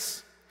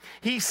race.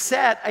 He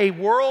set a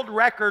world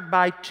record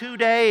by 2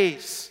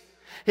 days.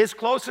 His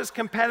closest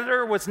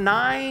competitor was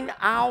 9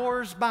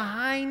 hours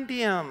behind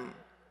him.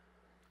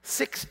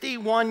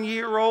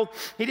 61-year-old,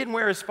 he didn't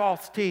wear his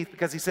false teeth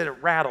because he said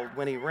it rattled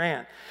when he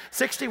ran.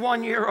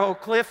 61-year-old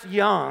Cliff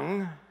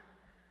Young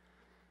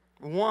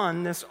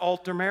won this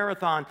ultra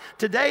marathon.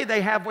 Today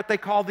they have what they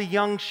call the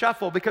Young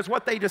Shuffle because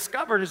what they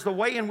discovered is the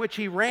way in which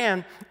he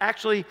ran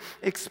actually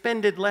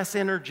expended less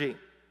energy.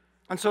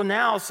 And so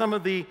now some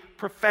of the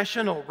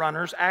professional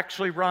runners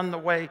actually run the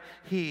way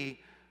he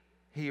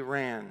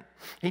ran.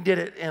 He did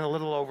it in a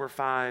little over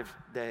 5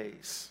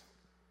 days.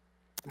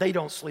 They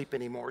don't sleep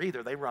anymore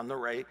either. They run the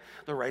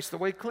race the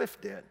way Cliff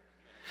did.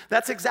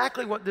 That's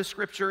exactly what this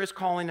scripture is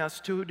calling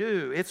us to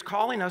do. It's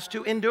calling us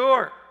to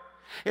endure.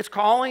 It's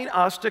calling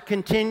us to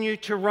continue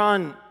to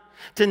run,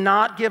 to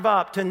not give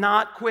up, to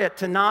not quit,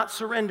 to not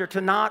surrender,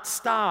 to not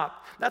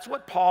stop. That's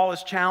what Paul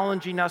is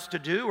challenging us to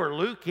do, or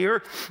Luke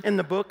here in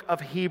the book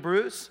of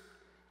Hebrews.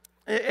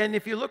 And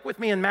if you look with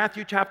me in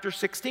Matthew chapter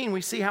 16,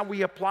 we see how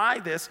we apply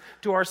this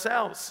to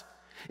ourselves.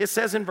 It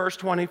says in verse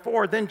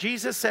 24, "Then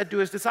Jesus said to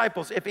his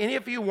disciples, if any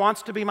of you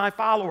wants to be my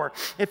follower,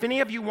 if any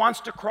of you wants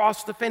to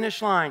cross the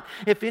finish line,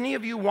 if any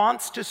of you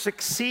wants to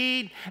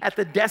succeed at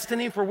the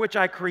destiny for which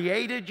I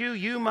created you,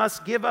 you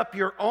must give up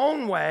your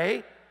own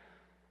way."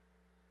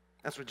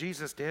 That's what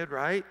Jesus did,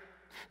 right?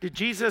 Did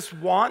Jesus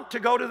want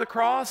to go to the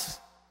cross?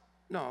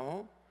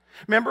 No.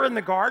 Remember in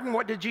the garden,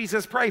 what did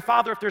Jesus pray?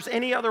 "Father, if there's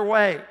any other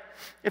way,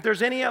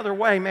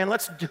 man,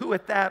 let's do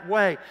it that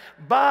way.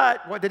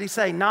 But," what did he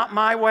say? "Not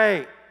my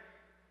way.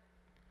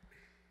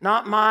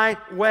 Not my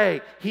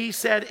way." He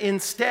said,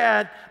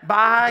 "Instead,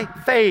 by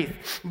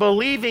faith,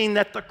 believing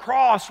that the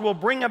cross will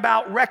bring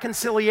about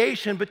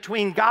reconciliation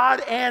between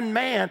God and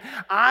man,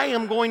 I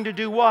am going to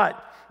do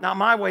what? Not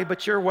my way,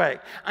 but your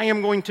way. I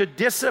am going to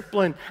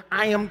discipline.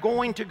 I am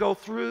going to go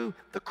through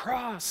the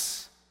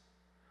cross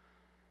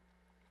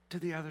to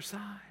the other side."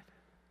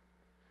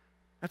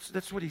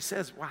 That's what he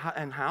says.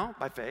 And how?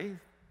 By faith.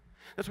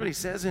 That's what he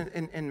says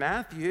in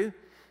Matthew.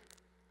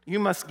 You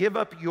must give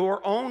up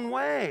your own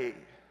way.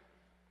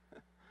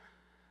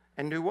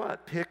 And do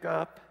what? Pick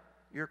up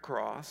your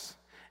cross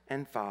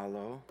and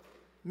follow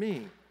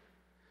me.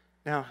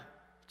 Now,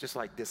 just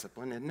like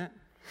discipline, isn't it?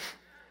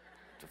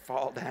 To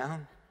fall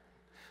down.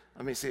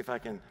 Let me see if I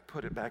can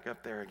put it back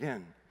up there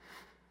again.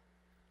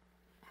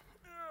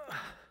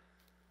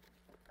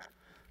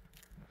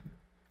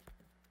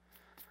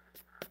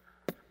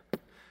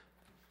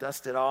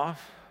 Dust it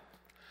off.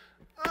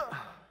 All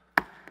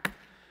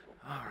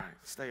right,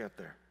 stay up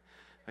there.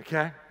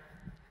 Okay?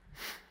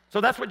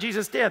 So that's what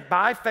Jesus did.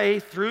 By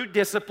faith, through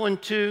discipline,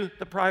 to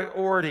the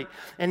priority.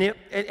 And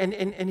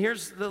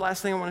here's the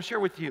last thing I want to share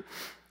with you.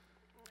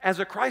 As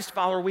a Christ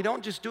follower, we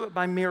don't just do it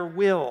by mere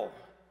will.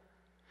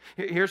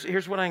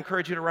 Here's what I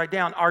encourage you to write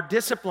down. Our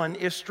discipline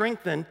is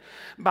strengthened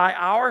by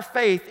our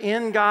faith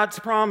in God's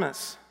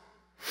promise.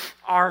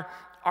 Our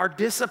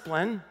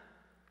discipline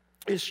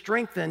is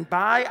strengthened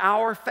by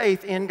our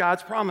faith in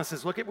God's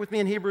promises. Look at with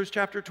me in Hebrews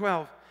chapter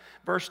 12,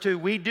 verse 2.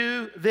 We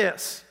do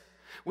this.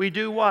 We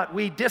do what?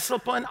 We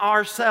discipline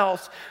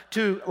ourselves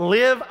to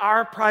live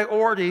our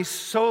priorities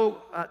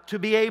so to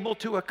be able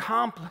to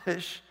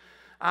accomplish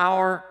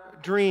our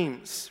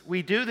dreams.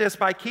 We do this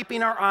by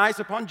keeping our eyes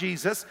upon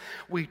Jesus.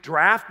 We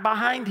draft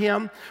behind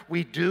him.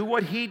 We do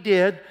what he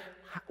did.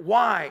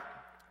 Why?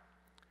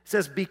 It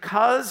says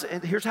because,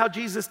 and here's how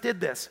Jesus did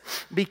this.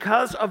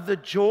 Because of the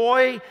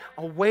joy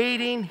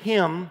awaiting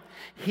him,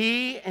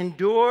 he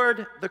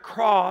endured the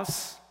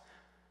cross,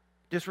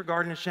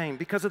 disregarding the shame.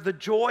 Because of the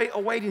joy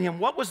awaiting him.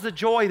 What was the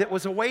joy that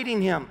was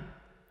awaiting him?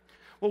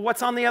 Well,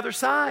 what's on the other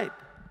side?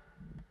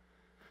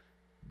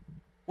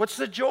 What's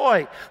the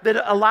joy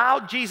that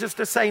allowed Jesus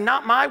to say,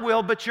 not my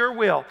will, but your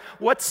will?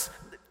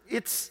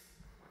 It's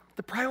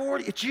the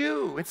priority. It's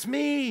you. It's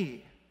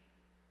me.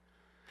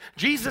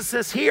 Jesus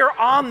is here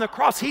on the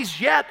cross. He's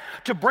yet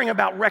to bring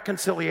about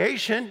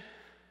reconciliation.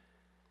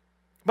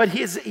 But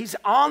he's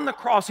on the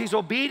cross. He's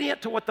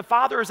obedient to what the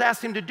Father has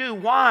asked him to do.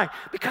 Why?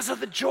 Because of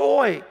the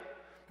joy,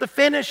 the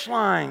finish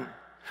line,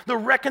 the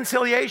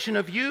reconciliation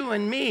of you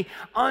and me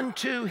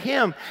unto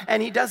him.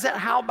 And he does that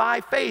how?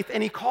 By faith.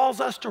 And he calls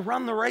us to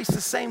run the race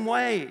the same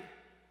way.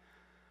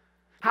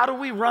 How do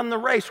we run the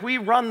race? We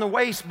run the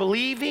race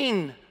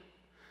believing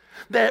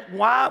that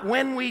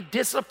when we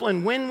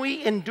discipline, when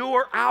we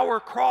endure our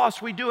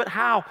cross, we do it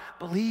how?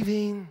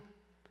 Believing.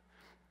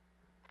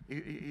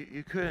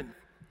 You could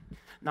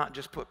not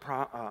just put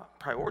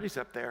priorities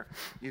up there.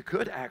 You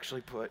could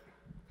actually put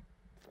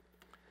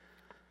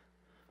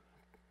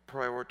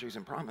priorities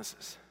and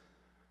promises.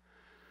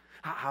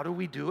 How do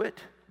we do it?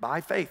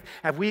 By faith.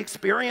 Have we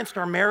experienced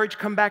our marriage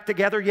come back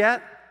together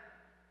yet?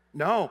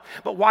 No.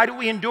 But why do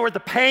we endure the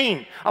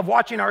pain of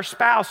watching our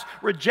spouse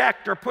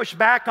reject or push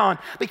back on?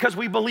 Because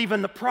we believe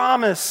in the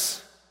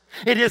promise.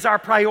 It is our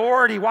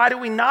priority. Why do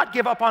we not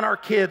give up on our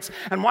kids?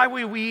 And why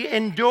will we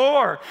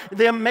endure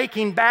them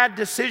making bad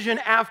decision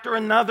after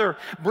another,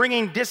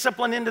 bringing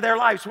discipline into their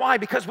lives? Why?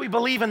 Because we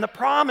believe in the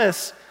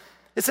promise.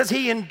 It says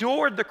he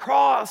endured the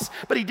cross,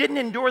 but he didn't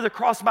endure the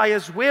cross by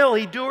his will.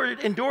 He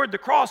endured the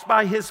cross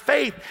by his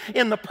faith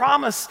in the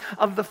promise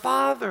of the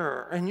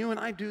Father. And you and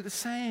I do the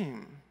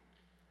same.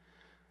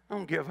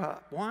 Don't give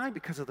up. Why?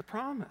 Because of the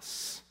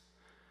promise.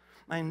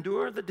 I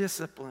endure the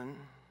discipline,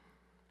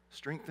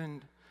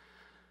 strengthened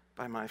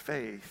by my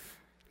faith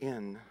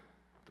in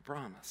the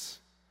promise.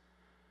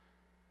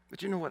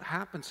 But you know what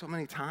happens so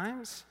many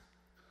times?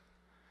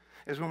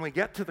 Is when we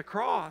get to the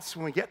cross,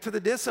 when we get to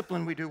the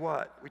discipline, we do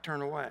what? We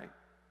turn away.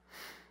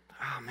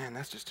 Oh man,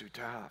 that's just too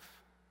tough.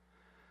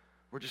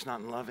 We're just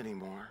not in love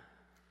anymore.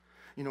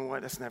 You know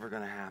what? That's never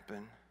going to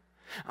happen.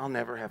 I'll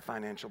never have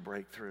financial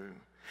breakthrough.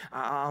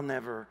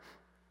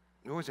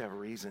 We always have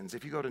reasons.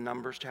 If you go to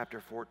Numbers chapter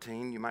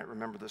 14, you might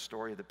remember the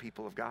story of the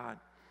people of God.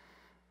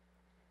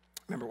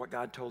 Remember what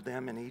God told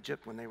them in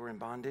Egypt when they were in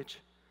bondage?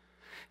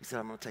 He said,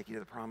 I'm going to take you to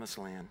the promised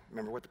land.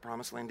 Remember what the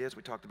promised land is?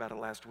 We talked about it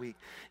last week.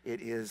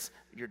 It is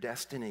your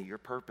destiny, your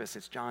purpose.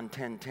 It's John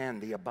 10:10,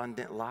 the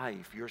abundant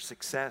life, your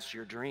success,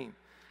 your dream.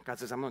 God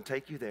says, I'm going to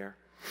take you there.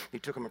 He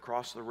took them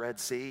across the Red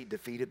Sea,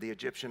 defeated the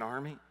Egyptian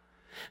army,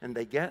 and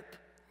they get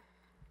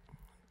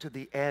to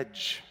the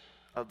edge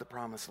of the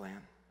promised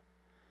land.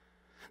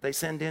 They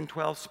send in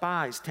 12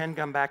 spies. 10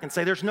 come back and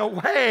say, there's no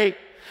way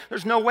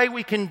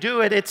we can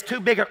do it. It's too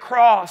big a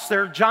cross.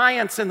 There are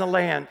giants in the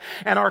land,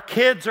 and our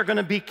kids are going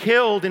to be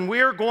killed, and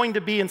we're going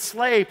to be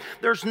enslaved.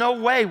 There's no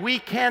way. We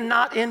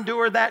cannot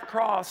endure that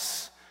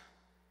cross.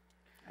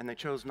 And they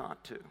chose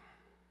not to.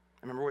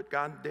 Remember what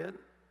God did?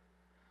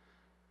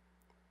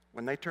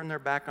 When they turned their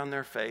back on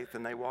their faith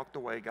and they walked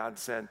away, God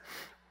said,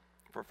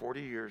 for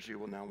 40 years you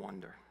will now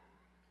wander.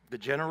 The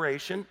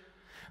generation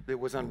that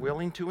was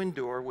unwilling to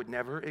endure would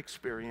never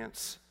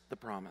experience the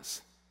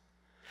promise.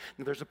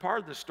 Now, there's a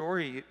part of the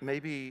story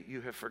maybe you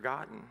have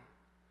forgotten.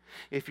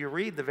 If you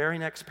read the very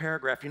next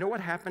paragraph, you know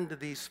what happened to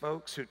these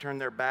folks who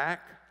turned their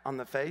back on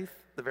the faith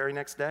the very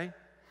next day?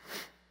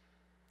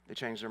 They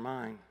changed their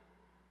mind.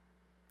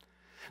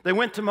 They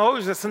went to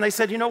Moses and they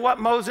said, you know what,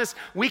 Moses,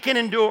 we can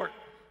endure.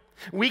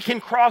 We can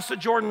cross the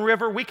Jordan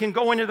River. We can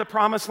go into the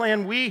promised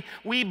land. We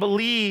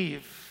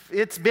believe.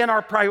 It's been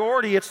our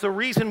priority. It's the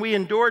reason we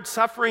endured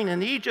suffering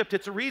in Egypt.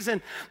 It's the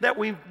reason that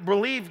we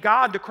believed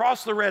God to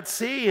cross the Red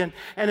Sea. And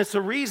it's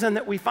the reason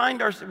that we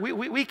find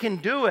we can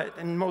do it.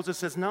 And Moses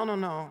says,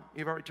 no,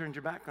 you've already turned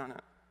your back on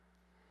it.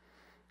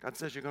 God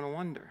says you're going to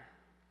wonder.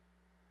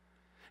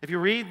 If you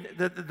read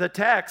the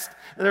text,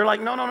 they're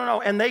like,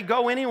 no. And they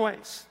go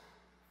anyways.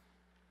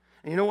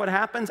 And you know what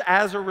happens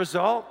as a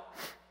result?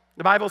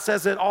 The Bible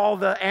says that all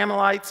the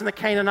Amalekites and the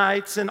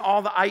Canaanites and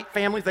all the Ite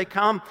families, they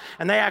come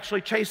and they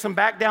actually chase them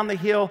back down the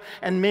hill,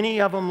 and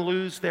many of them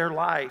lose their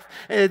life.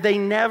 They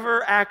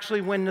never actually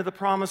went into the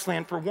promised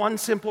land for one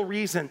simple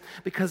reason,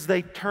 because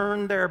they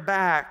turned their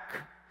back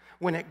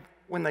when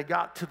they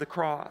got to the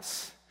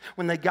cross.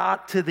 When they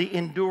got to the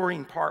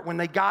enduring part, when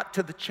they got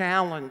to the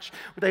challenge,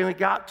 when they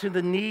got to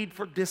the need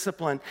for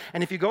discipline.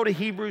 And if you go to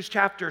Hebrews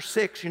chapter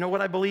 6, you know what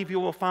I believe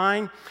you will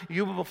find?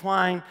 You will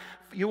find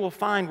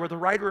where the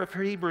writer of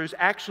Hebrews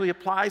actually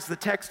applies the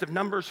text of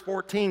Numbers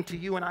 14 to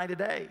you and I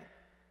today.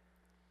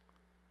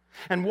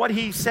 And what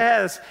he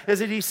says is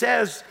that he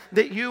says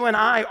that you and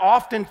I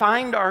often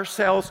find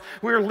ourselves,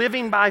 we're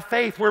living by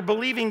faith. We're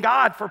believing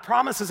God for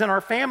promises in our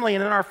family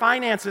and in our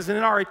finances and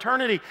in our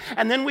eternity.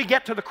 And then we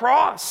get to the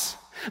cross.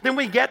 Then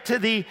we get to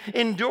the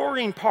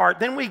enduring part.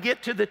 Then we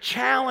get to the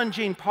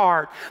challenging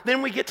part.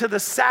 Then we get to the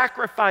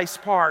sacrifice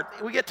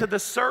part. We get to the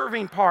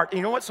serving part. And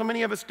you know what so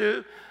many of us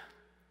do?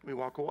 We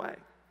walk away.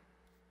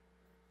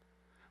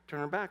 Turn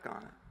our back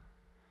on it.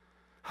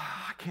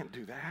 Oh, I can't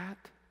do that.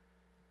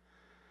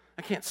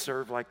 I can't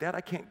serve like that.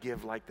 I can't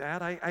give like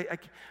that. I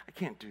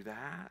can't do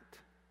that.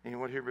 And you know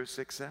what Hebrews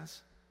 6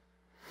 says?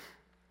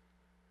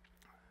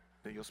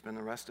 That you'll spend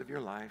the rest of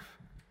your life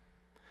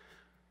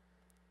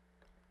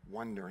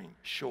wandering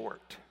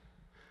short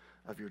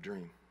of your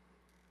dream.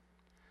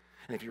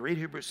 And if you read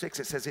Hebrews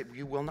 6, it says that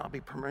you will not be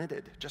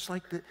permitted, just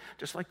like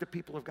the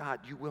people of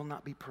God, you will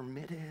not be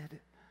permitted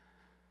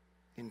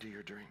into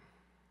your dream.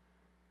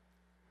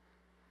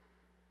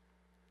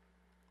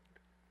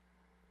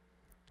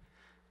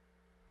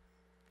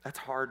 That's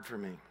hard for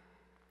me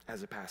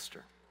as a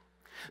pastor,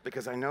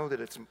 because I know that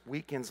it's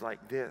weekends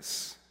like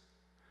this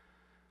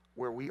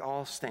where we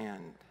all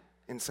stand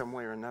in some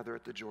way or another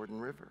at the Jordan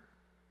River.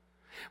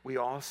 We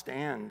all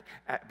stand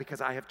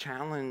because I have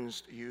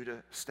challenged you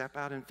to step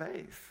out in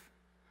faith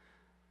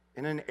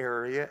in an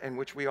area in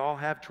which we all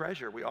have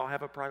treasure. We all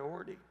have a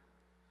priority.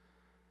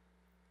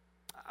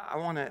 I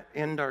want to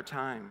end our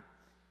time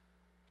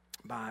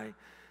by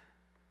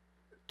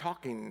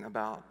talking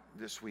about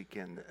this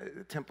weekend,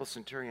 the temple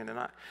centurion, and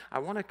I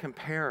want to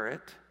compare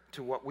it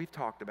to what we've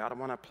talked about. I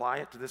want to apply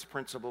it to this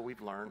principle we've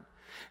learned,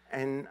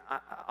 and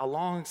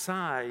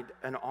alongside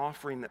an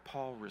offering that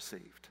Paul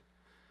received.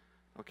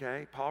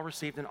 Okay, Paul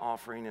received an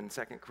offering in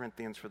 2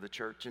 Corinthians for the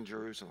church in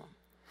Jerusalem.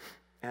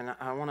 And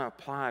I want to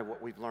apply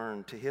what we've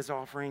learned to his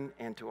offering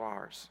and to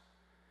ours.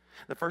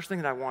 The first thing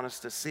that I want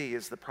us to see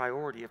is the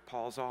priority of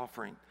Paul's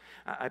offering.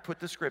 I put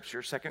the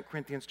scripture, 2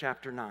 Corinthians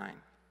chapter 9. It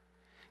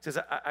says,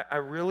 I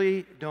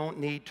really don't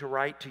need to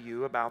write to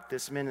you about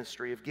this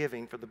ministry of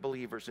giving for the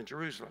believers in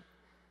Jerusalem,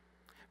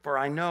 for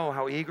I know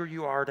how eager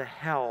you are to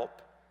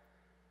help.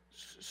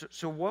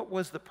 So what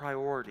was the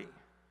priority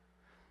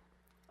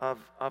of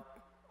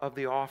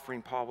the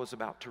offering Paul was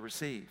about to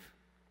receive?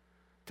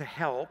 To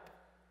help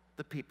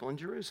the people in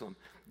Jerusalem.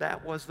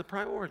 That was the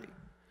priority.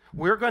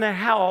 We're going to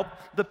help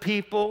the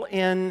people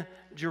in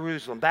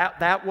Jerusalem.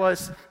 That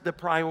was the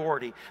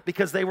priority,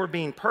 because they were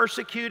being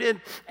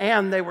persecuted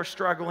and they were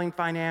struggling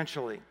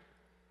financially.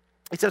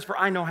 It says, for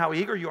I know how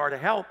eager you are to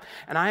help,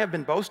 and I have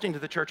been boasting to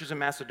the churches in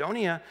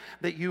Macedonia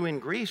that you in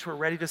Greece were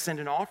ready to send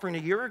an offering a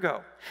year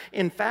ago.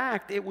 In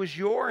fact, it was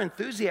your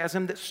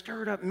enthusiasm that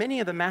stirred up many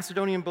of the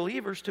Macedonian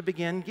believers to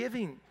begin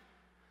giving.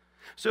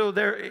 So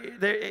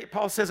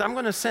Paul says, I'm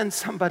going to send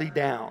somebody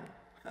down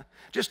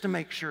just to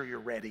make sure you're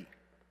ready.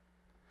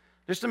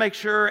 Just to make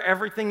sure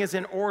everything is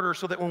in order,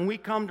 so that when we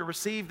come to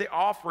receive the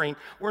offering,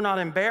 we're not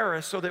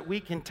embarrassed, so that we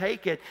can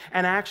take it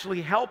and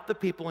actually help the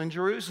people in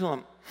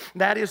Jerusalem.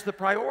 That is the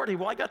priority.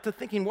 Well, I got to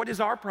thinking, what is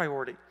our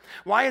priority?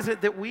 Why is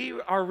it that we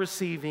are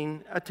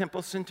receiving a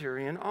temple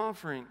centurion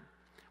offering?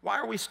 Why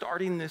are we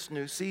starting this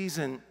new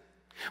season?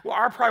 Well,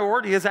 our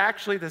priority is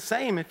actually the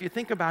same. If you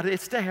think about it,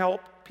 it's to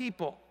help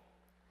people.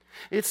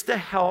 It's to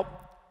help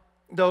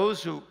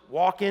those who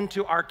walk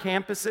into our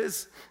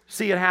campuses.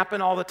 See it happen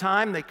all the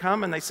time. They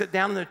come and they sit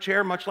down in the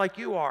chair much like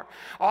you are.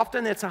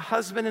 Often it's a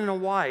husband and a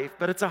wife,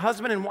 but it's a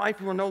husband and wife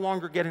who are no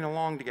longer getting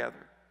along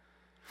together.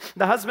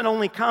 The husband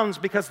only comes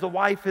because the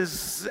wife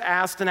has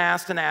asked and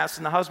asked and asked,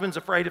 and the husband's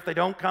afraid if they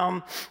don't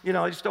come, they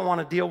just don't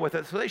want to deal with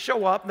it. So they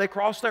show up, they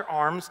cross their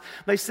arms,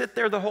 they sit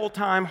there the whole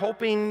time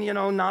hoping,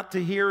 not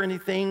to hear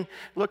anything,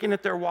 looking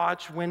at their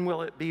watch, when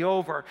will it be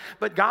over?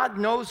 But God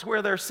knows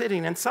where they're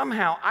sitting, and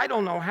somehow, I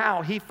don't know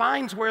how, he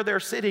finds where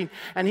they're sitting,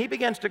 and he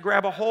begins to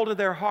grab a hold of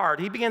their heart.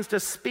 He begins to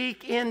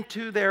speak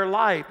into their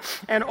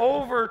life, and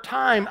over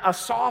time, a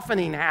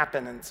softening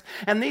happens.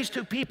 And these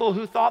two people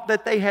who thought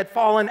that they had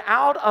fallen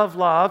out of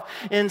love, love.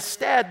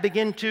 Instead,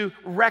 begin to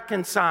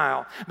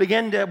reconcile.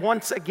 Begin to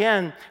once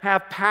again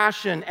have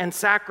passion and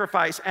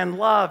sacrifice and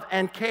love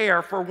and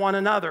care for one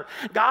another.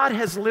 God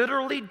has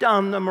literally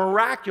done the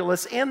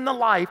miraculous in the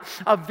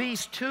life of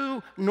these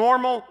two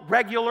normal,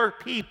 regular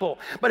people.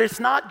 But it's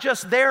not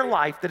just their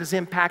life that is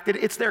impacted,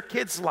 it's their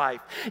kids'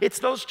 life. It's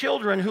those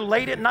children who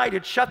late at night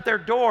had shut their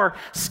door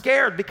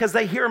scared because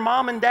they hear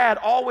mom and dad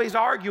always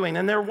arguing,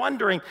 and they're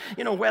wondering,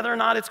 whether or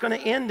not it's going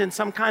to end in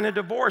some kind of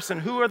divorce,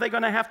 and who are they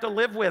going to have to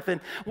live with,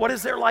 and what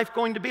is their life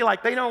going to be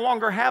like. They no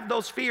longer have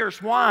those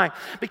fears. Why?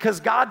 Because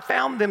God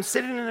found them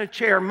sitting in a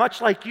chair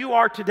much like you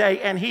are today,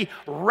 and He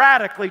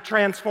radically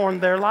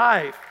transformed their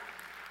life.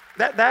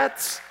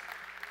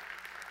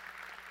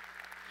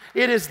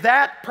 It is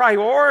that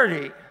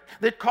priority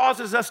that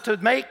causes us to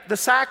make the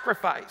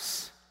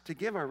sacrifice to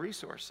give our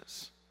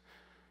resources.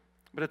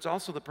 But it's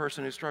also the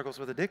person who struggles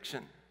with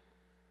addiction,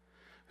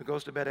 who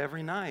goes to bed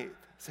every night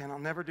saying, I'll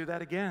never do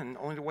that again,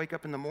 only to wake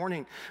up in the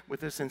morning with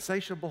this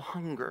insatiable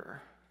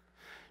hunger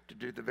to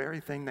do the very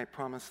thing they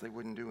promised they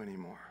wouldn't do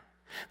anymore.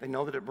 They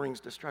know that it brings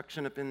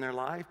destruction up in their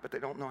life, but they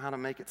don't know how to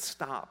make it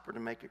stop or to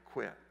make it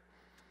quit.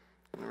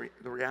 And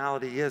the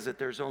reality is that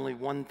there's only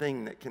one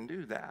thing that can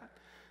do that,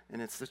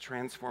 and it's the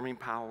transforming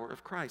power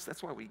of Christ.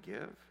 That's why we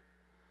give.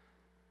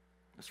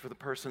 It's for the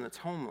person that's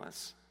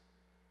homeless,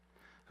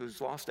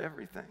 who's lost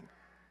everything.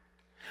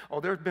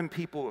 Oh, there have been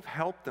people who have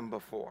helped them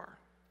before,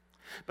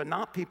 but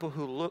not people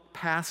who look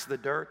past the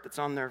dirt that's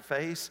on their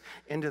face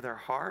into their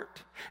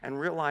heart and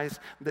realize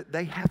that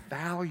they have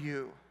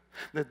value,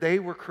 that they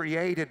were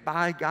created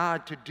by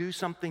God to do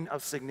something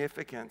of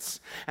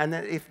significance, and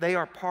that if they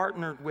are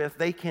partnered with,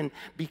 they can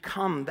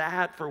become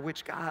that for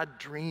which God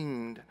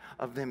dreamed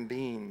of them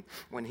being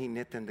when He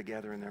knit them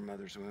together in their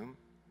mother's womb.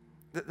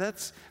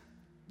 That's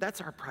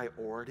our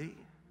priority.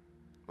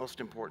 Most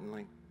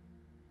importantly,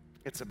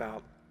 it's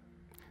about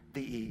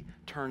the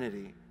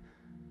eternity,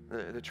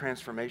 the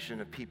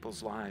transformation of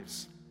people's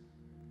lives.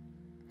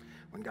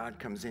 When God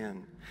comes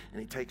in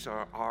and He takes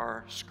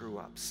our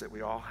screw-ups that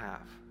we all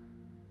have,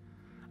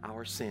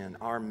 our sin,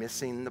 our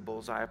missing the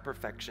bullseye of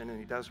perfection, and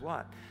He does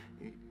what?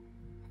 He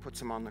puts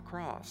them on the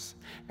cross.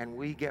 And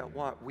we get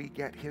what? We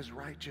get His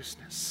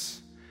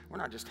righteousness. We're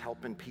not just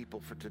helping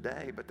people for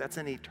today, but that's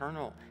an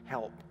eternal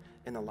help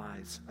in the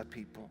lives of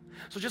people.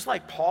 So just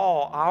like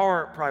Paul,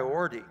 our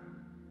priority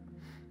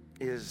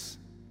is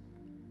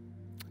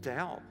to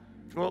help.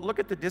 Well, look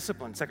at the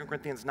discipline, 2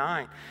 Corinthians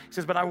 9. He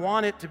says, but I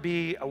want it to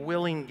be a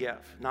willing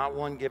gift, not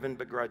one given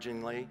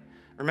begrudgingly.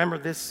 Remember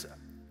this,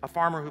 a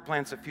farmer who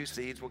plants a few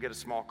seeds will get a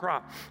small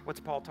crop. What's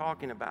Paul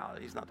talking about?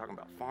 He's not talking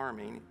about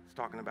farming. He's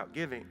talking about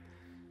giving.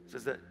 He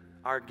says that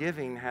our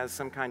giving has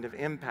some kind of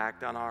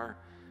impact on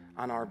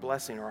our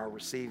blessing or our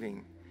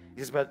receiving.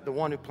 He says, but the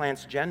one who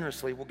plants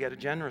generously will get a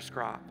generous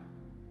crop.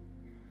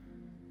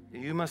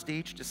 You must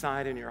each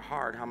decide in your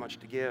heart how much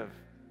to give.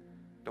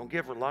 Don't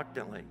give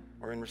reluctantly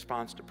or in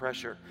response to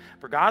pressure.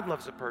 For God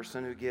loves a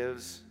person who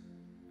gives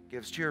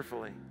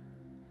cheerfully.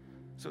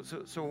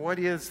 So what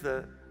is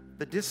the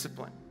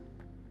discipline?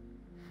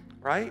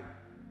 Right?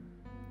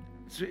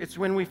 It's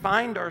when we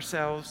find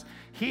ourselves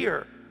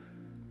here.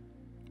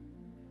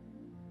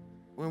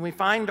 When we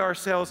find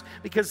ourselves,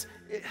 because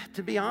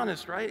to be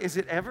honest, right, is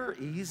it ever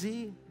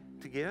easy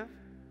to give?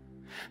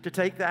 To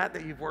take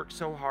that you've worked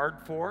so hard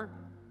for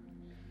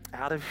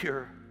out of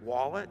your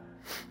wallet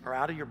or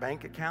out of your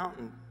bank account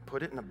and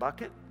put it in a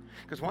bucket?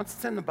 Because once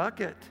it's in the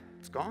bucket,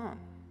 it's gone.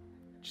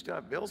 You still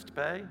have bills to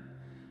pay,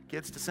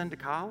 kids to send to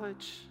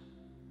college.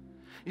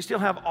 You still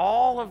have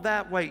all of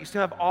that weight. You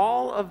still have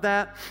all of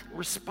that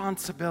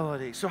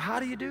responsibility. So how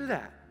do you do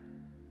that?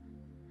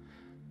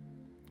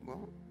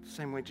 Well, the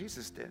same way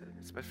Jesus did.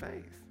 It's by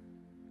faith.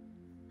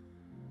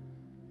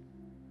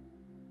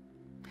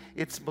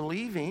 It's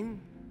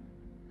believing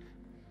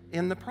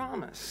in the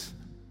promise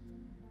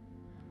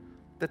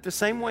that the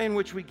same way in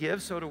which we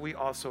give, so do we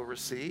also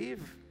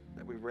receive,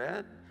 that we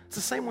read. It's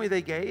the same way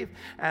they gave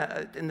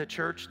in the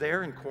church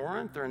there in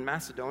Corinth or in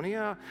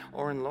Macedonia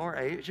or in Lower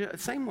Asia.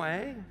 Same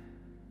way.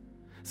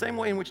 Same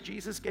way in which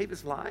Jesus gave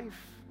His life.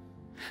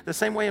 The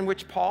same way in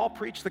which Paul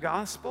preached the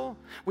gospel.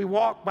 We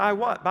walk by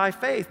what? By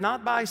faith,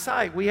 not by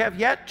sight. We have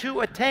yet to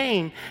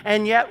attain,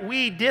 and yet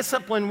we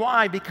discipline.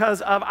 Why?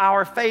 Because of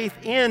our faith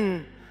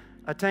in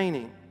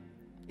attaining,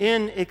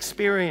 in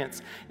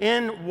experience,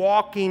 in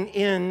walking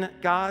in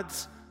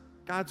God's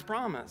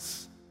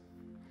promise.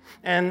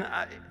 And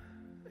I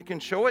can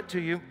show it to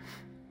you.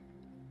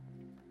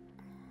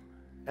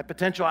 At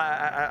Potential,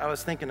 I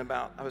was thinking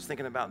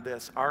about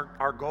this.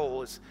 Our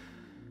goal is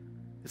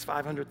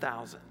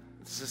 500,000.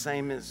 It's the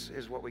same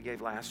as what we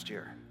gave last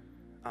year.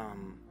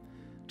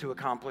 To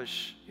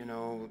accomplish,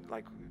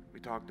 like we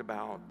talked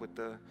about with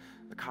the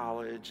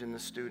college and the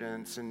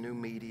students and new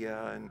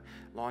media and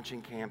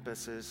launching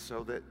campuses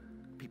so that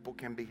people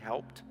can be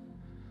helped,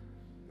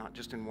 not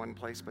just in one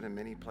place, but in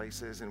many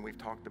places, and we've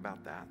talked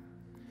about that.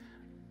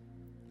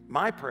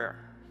 My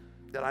prayer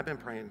that I've been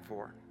praying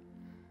for,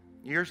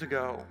 years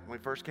ago, when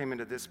we first came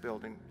into this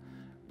building,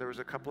 there was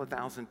a couple of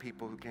thousand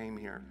people who came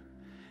here.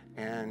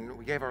 And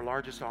we gave our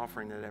largest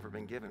offering that had ever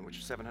been given, which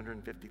was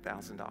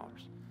 $750,000.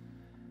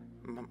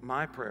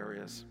 My prayer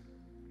is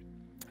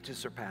to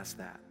surpass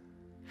that.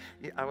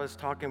 I was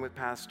talking with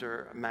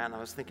Pastor Matt, and I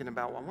was thinking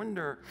about, I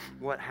wonder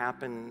what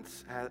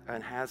happens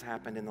and has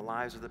happened in the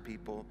lives of the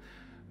people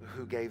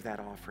who gave that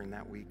offering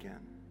that weekend.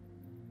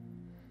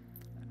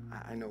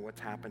 I know what's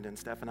happened in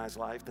Steph and I's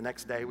life. The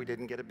next day, we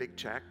didn't get a big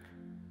check.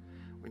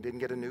 We didn't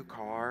get a new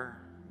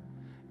car,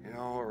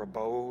 or a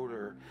boat,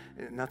 or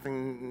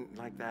nothing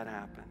like that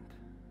happened.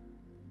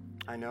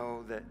 I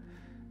know that,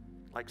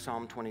 like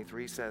Psalm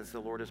 23 says, the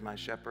Lord is my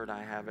shepherd,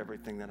 I have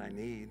everything that I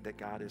need, that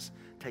God is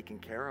taking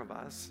care of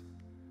us.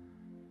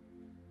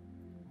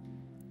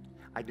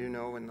 I do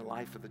know in the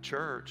life of the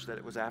church that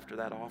it was after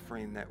that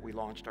offering that we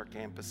launched our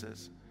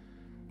campuses,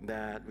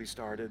 that we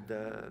started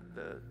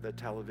the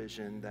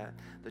television, that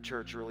the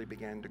church really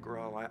began to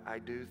grow. I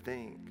do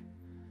think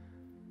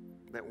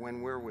that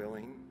when we're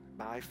willing,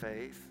 by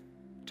faith,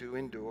 to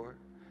endure,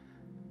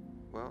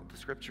 well, the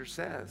scripture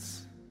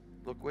says,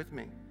 look with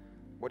me.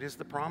 What is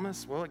the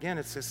promise? Well, again,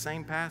 it's this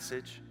same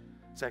passage,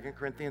 2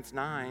 Corinthians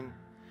 9,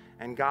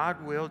 and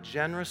God will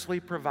generously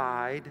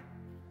provide,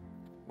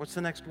 what's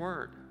the next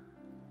word?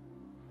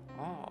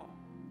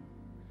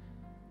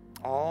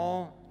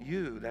 All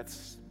you,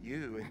 that's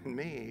you and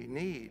me,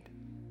 need.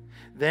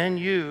 Then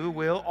you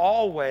will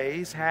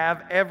always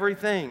have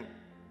everything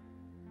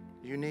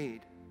you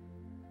need.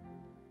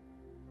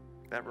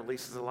 That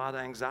releases a lot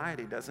of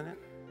anxiety, doesn't it?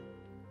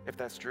 If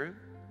that's true.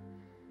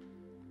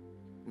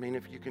 I mean,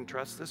 if you can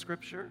trust the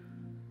scripture,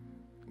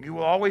 you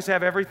will always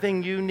have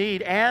everything you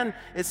need. And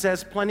it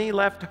says plenty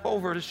left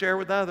over to share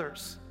with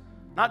others.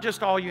 Not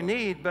just all you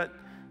need, but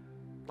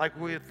like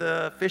with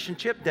the fish and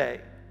chip day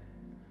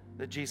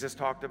that Jesus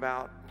talked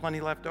about, plenty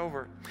left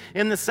over.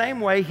 In the same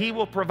way, he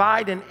will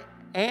provide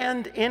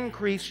and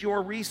increase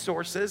your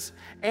resources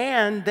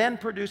and then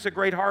produce a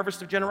great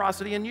harvest of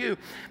generosity in you.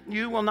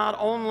 You will not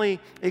only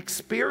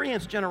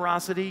experience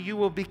generosity, you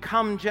will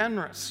become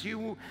generous.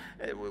 You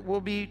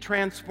will be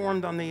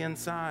transformed on the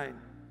inside.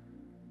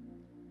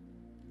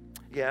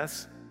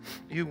 Yes,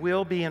 you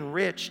will be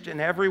enriched in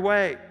every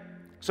way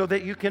so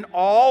that you can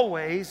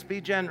always be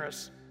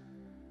generous.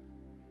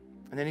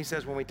 And then he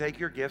says, when we take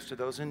your gifts to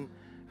those who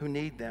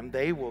need them,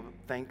 they will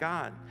thank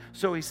God.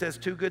 So he says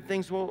 2 good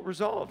things will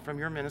result from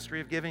your ministry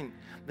of giving.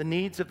 The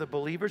needs of the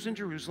believers in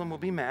Jerusalem will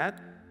be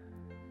met,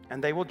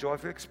 and they will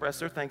joyfully express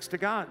their thanks to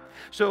God.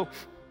 So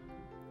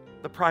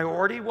the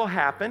priority will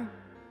happen,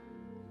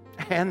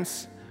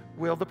 hence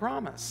will the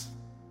promise.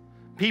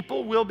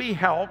 People will be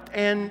helped,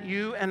 and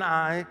you and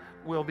I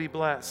will be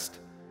blessed.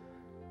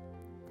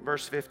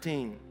 Verse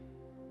 15,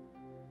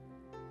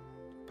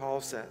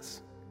 Paul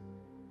says,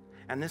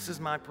 and this is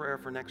my prayer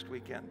for next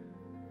weekend.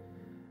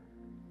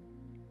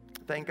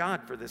 Thank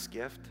God for this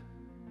gift.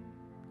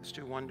 It's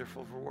too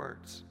wonderful for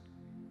words.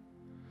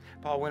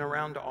 Paul went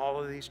around to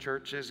all of these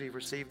churches. He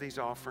received these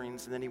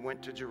offerings, and then he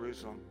went to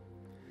Jerusalem.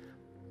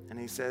 And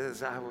he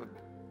says, I was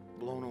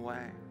blown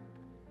away.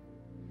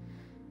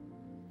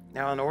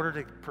 Now, in order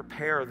to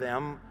prepare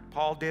them,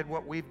 Paul did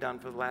what we've done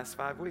for the last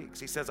 5 weeks.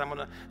 He says, I'm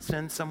going to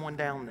send someone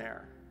down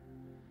there.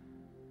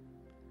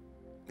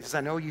 He says,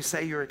 I know you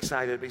say you're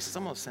excited, but he says,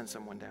 I'm going to send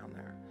someone down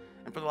there.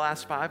 And for the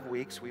last 5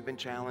 weeks, we've been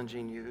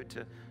challenging you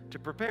to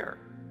prepare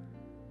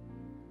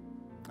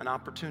an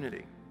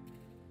opportunity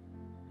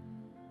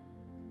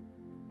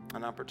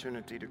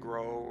to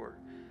grow or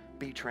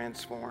be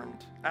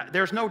transformed.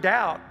 There's no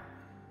doubt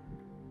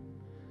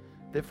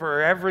that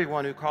for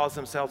everyone who calls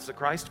themselves a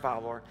Christ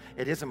follower,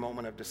 it is a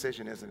moment of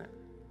decision, isn't it?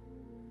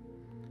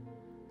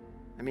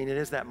 I mean, it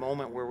is that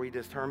moment where we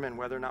determine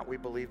whether or not we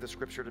believe the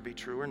scripture to be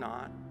true or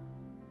not,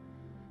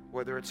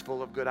 whether it's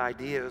full of good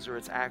ideas or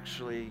it's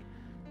actually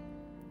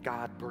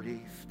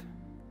God-breathed.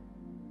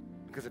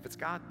 Because if it's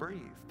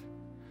God-breathed,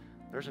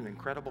 there's an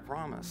incredible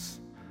promise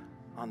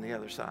on the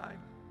other side.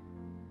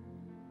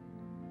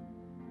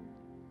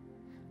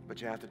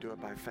 But you have to do it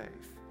by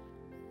faith.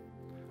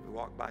 We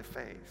walk by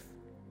faith,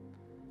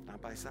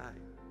 not by sight.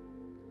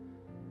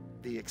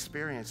 The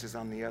experience is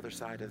on the other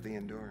side of the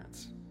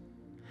endurance.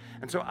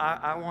 And so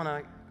I want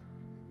to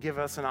give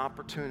us an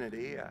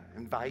opportunity,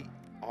 invite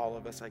all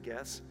of us, I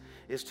guess,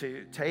 is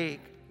to take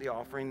the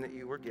offering that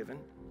you were given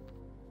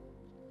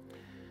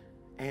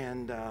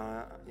and,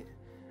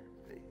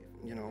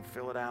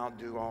 fill it out,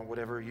 do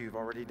whatever you've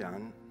already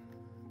done.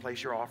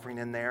 Place your offering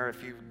in there.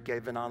 If you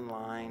gave it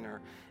online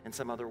or in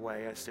some other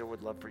way, I still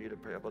would love for you to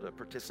be able to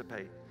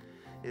participate.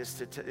 Is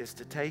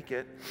to take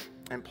it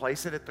and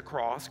place it at the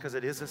cross, because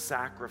it is a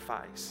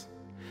sacrifice.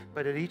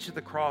 But at each of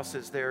the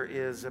crosses there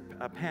is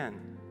a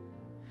pen.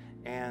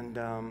 And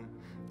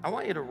I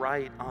want you to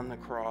write on the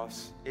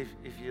cross,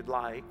 if you'd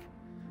like,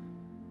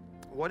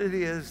 what it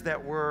is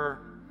that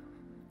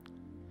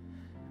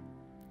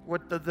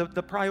what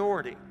the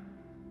priority.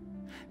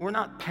 We're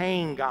not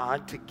paying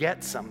God to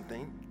get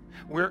something.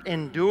 We're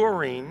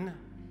enduring,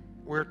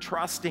 we're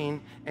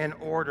trusting in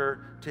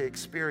order to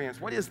experience.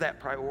 What is that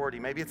priority?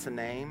 Maybe it's a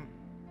name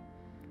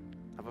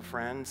of a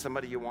friend,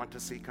 somebody you want to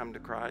see come to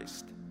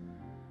Christ.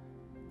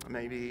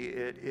 Maybe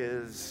it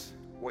is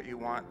what you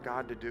want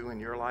God to do in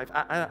your life.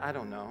 I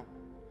don't know.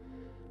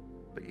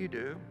 But you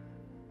do.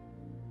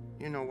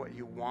 You know what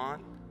you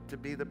want to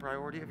be the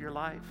priority of your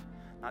life,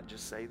 not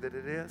just say that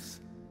it is.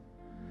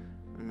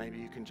 And maybe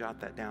you can jot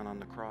that down on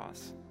the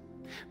cross.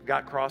 We've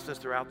got crosses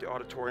throughout the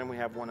auditorium. We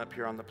have one up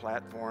here on the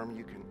platform.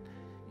 You can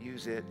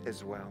use it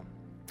as well.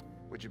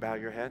 Would you bow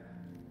your head?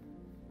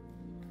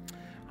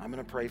 I'm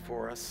going to pray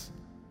for us.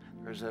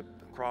 There's a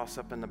cross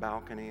up in the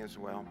balcony as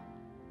well.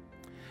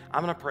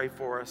 I'm going to pray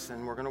for us,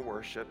 and we're going to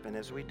worship. And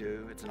as we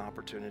do, it's an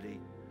opportunity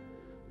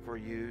for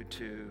you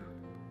to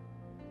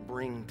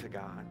bring to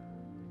God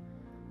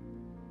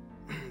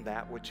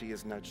that which He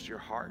has nudged your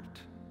heart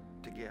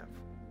to give.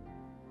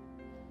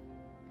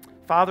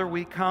 Father,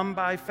 we come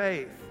by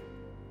faith.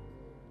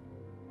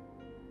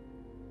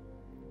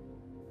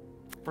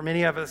 For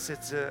many of us,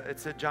 it's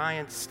a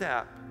giant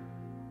step.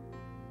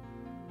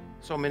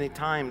 So many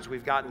times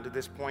we've gotten to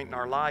this point in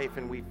our life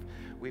and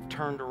we've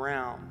turned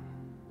around.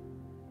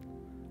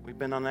 We've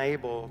been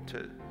unable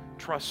to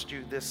trust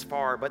you this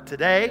far. But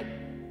today,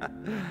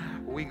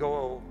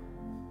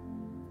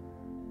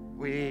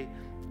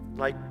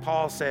 like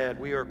Paul said,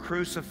 we are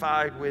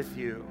crucified with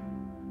you.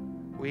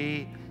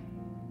 We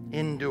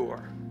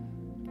endure.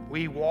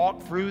 We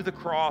walk through the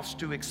cross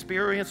to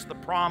experience the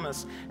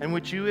promise in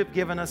which you have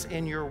given us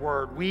in your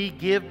word. We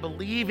give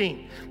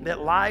believing that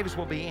lives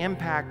will be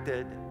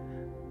impacted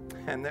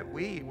and that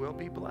we will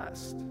be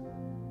blessed.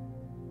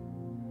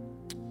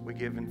 We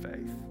give in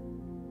faith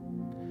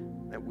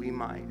that we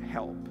might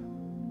help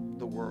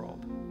the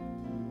world,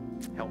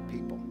 help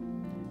people.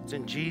 It's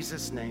in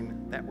Jesus'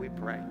 name that we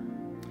pray.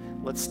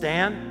 Let's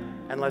stand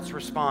and let's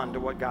respond to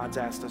what God's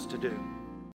asked us to do.